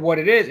don't care what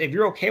it is. If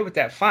you're okay with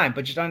that, fine.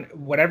 But just on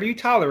whatever you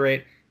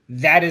tolerate,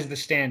 that is the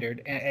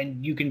standard.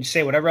 And you can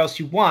say whatever else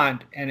you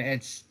want, and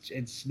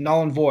it's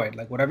null and void.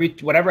 Like,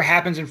 whatever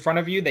happens in front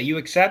of you that you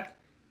accept,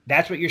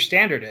 that's what your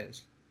standard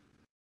is.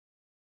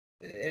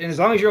 And as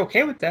long as you're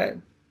okay with that,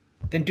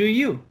 then do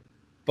you.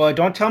 But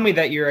don't tell me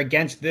that you're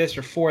against this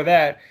or for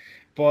that.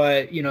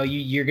 But, you know,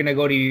 you're going to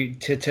go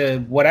to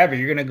whatever.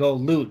 You're going to go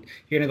loot.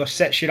 You're going to go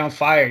set shit on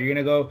fire. You're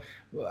going to go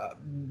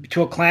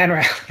to a Klan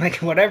rally, like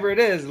whatever it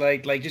is.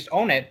 Like just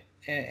own it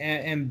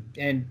and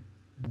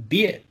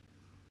be it.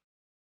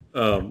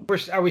 Are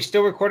we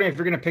still recording? If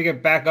you're going to pick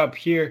it back up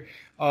here.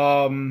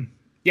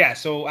 Yeah,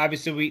 so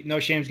obviously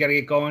NoShame's got to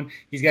get going.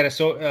 He's got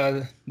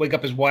to wake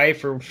up his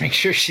wife or make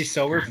sure she's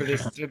sober for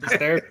this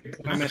therapy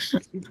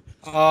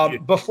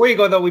appointment. Before you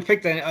go, though, we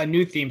picked a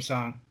new theme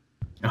song.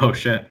 Oh,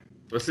 shit.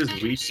 What's this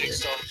weed shit?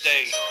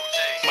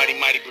 Mighty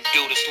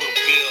Purdue, this little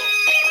bill.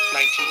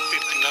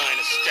 1959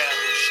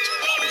 established.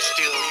 We're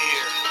still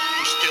here.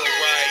 We're still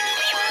riding.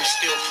 We're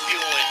still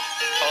fueling.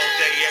 All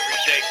day, every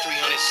day,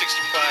 365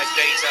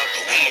 days out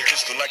the year. I'm a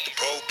pistol like the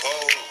po-po.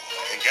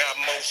 And Got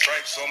more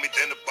stripes on me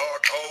than the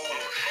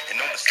barcode.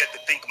 And on the set they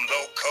think I'm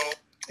loco.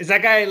 Is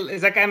that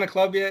guy in the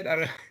club yet? I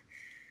don't know.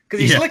 Because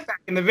he slicked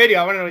back in the video.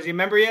 I want to know, is he a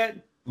member yet?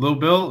 Lil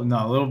Bill?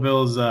 No, Lil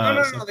Bill's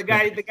No.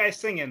 The guy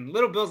singing.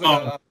 Little Bill's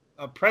like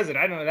a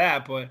president. I know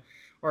that,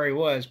 or he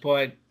was,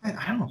 but I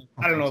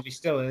don't know if he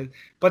still is.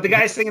 But the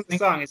guy singing the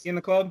song, is he in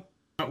the club?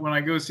 When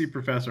I go see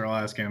Professor, I'll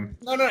ask him.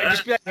 No,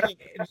 just be like, hey,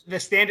 the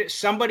standard.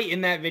 Somebody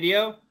in that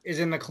video is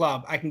in the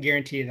club. I can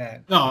guarantee you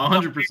that. No,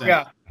 100%.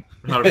 Yeah.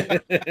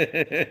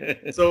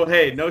 So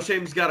hey, No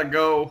Shame's got to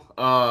go.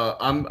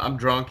 I'm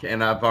drunk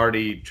and I've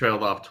already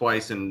trailed off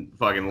twice and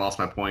fucking lost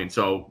my point.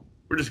 So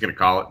we're just gonna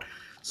call it.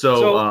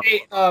 So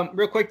hey,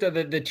 real quick,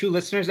 the two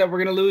listeners that we're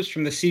gonna lose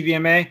from the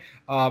CVMA,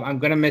 I'm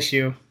gonna miss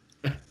you.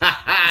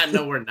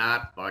 No, we're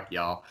not. Fuck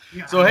y'all.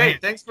 Yeah, so hey,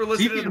 thanks for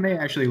listening. CVMA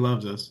actually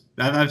loves us.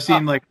 I've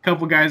seen like a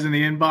couple guys in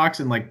the inbox,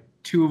 and like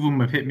 2 of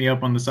them have hit me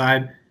up on the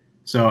side.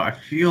 So I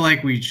feel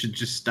like we should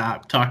just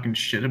stop talking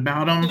shit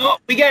about them. No,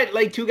 we got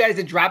like 2 guys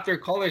that drop their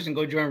colors and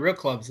go join real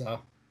clubs, though.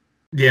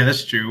 Yeah,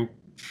 that's true.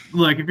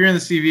 Look, if you're in the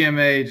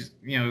CVMA, just,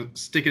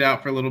 stick it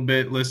out for a little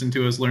bit, listen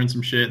to us, learn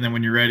some shit, and then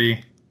when you're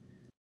ready,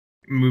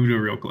 move to a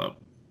real club.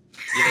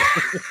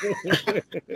 Yeah.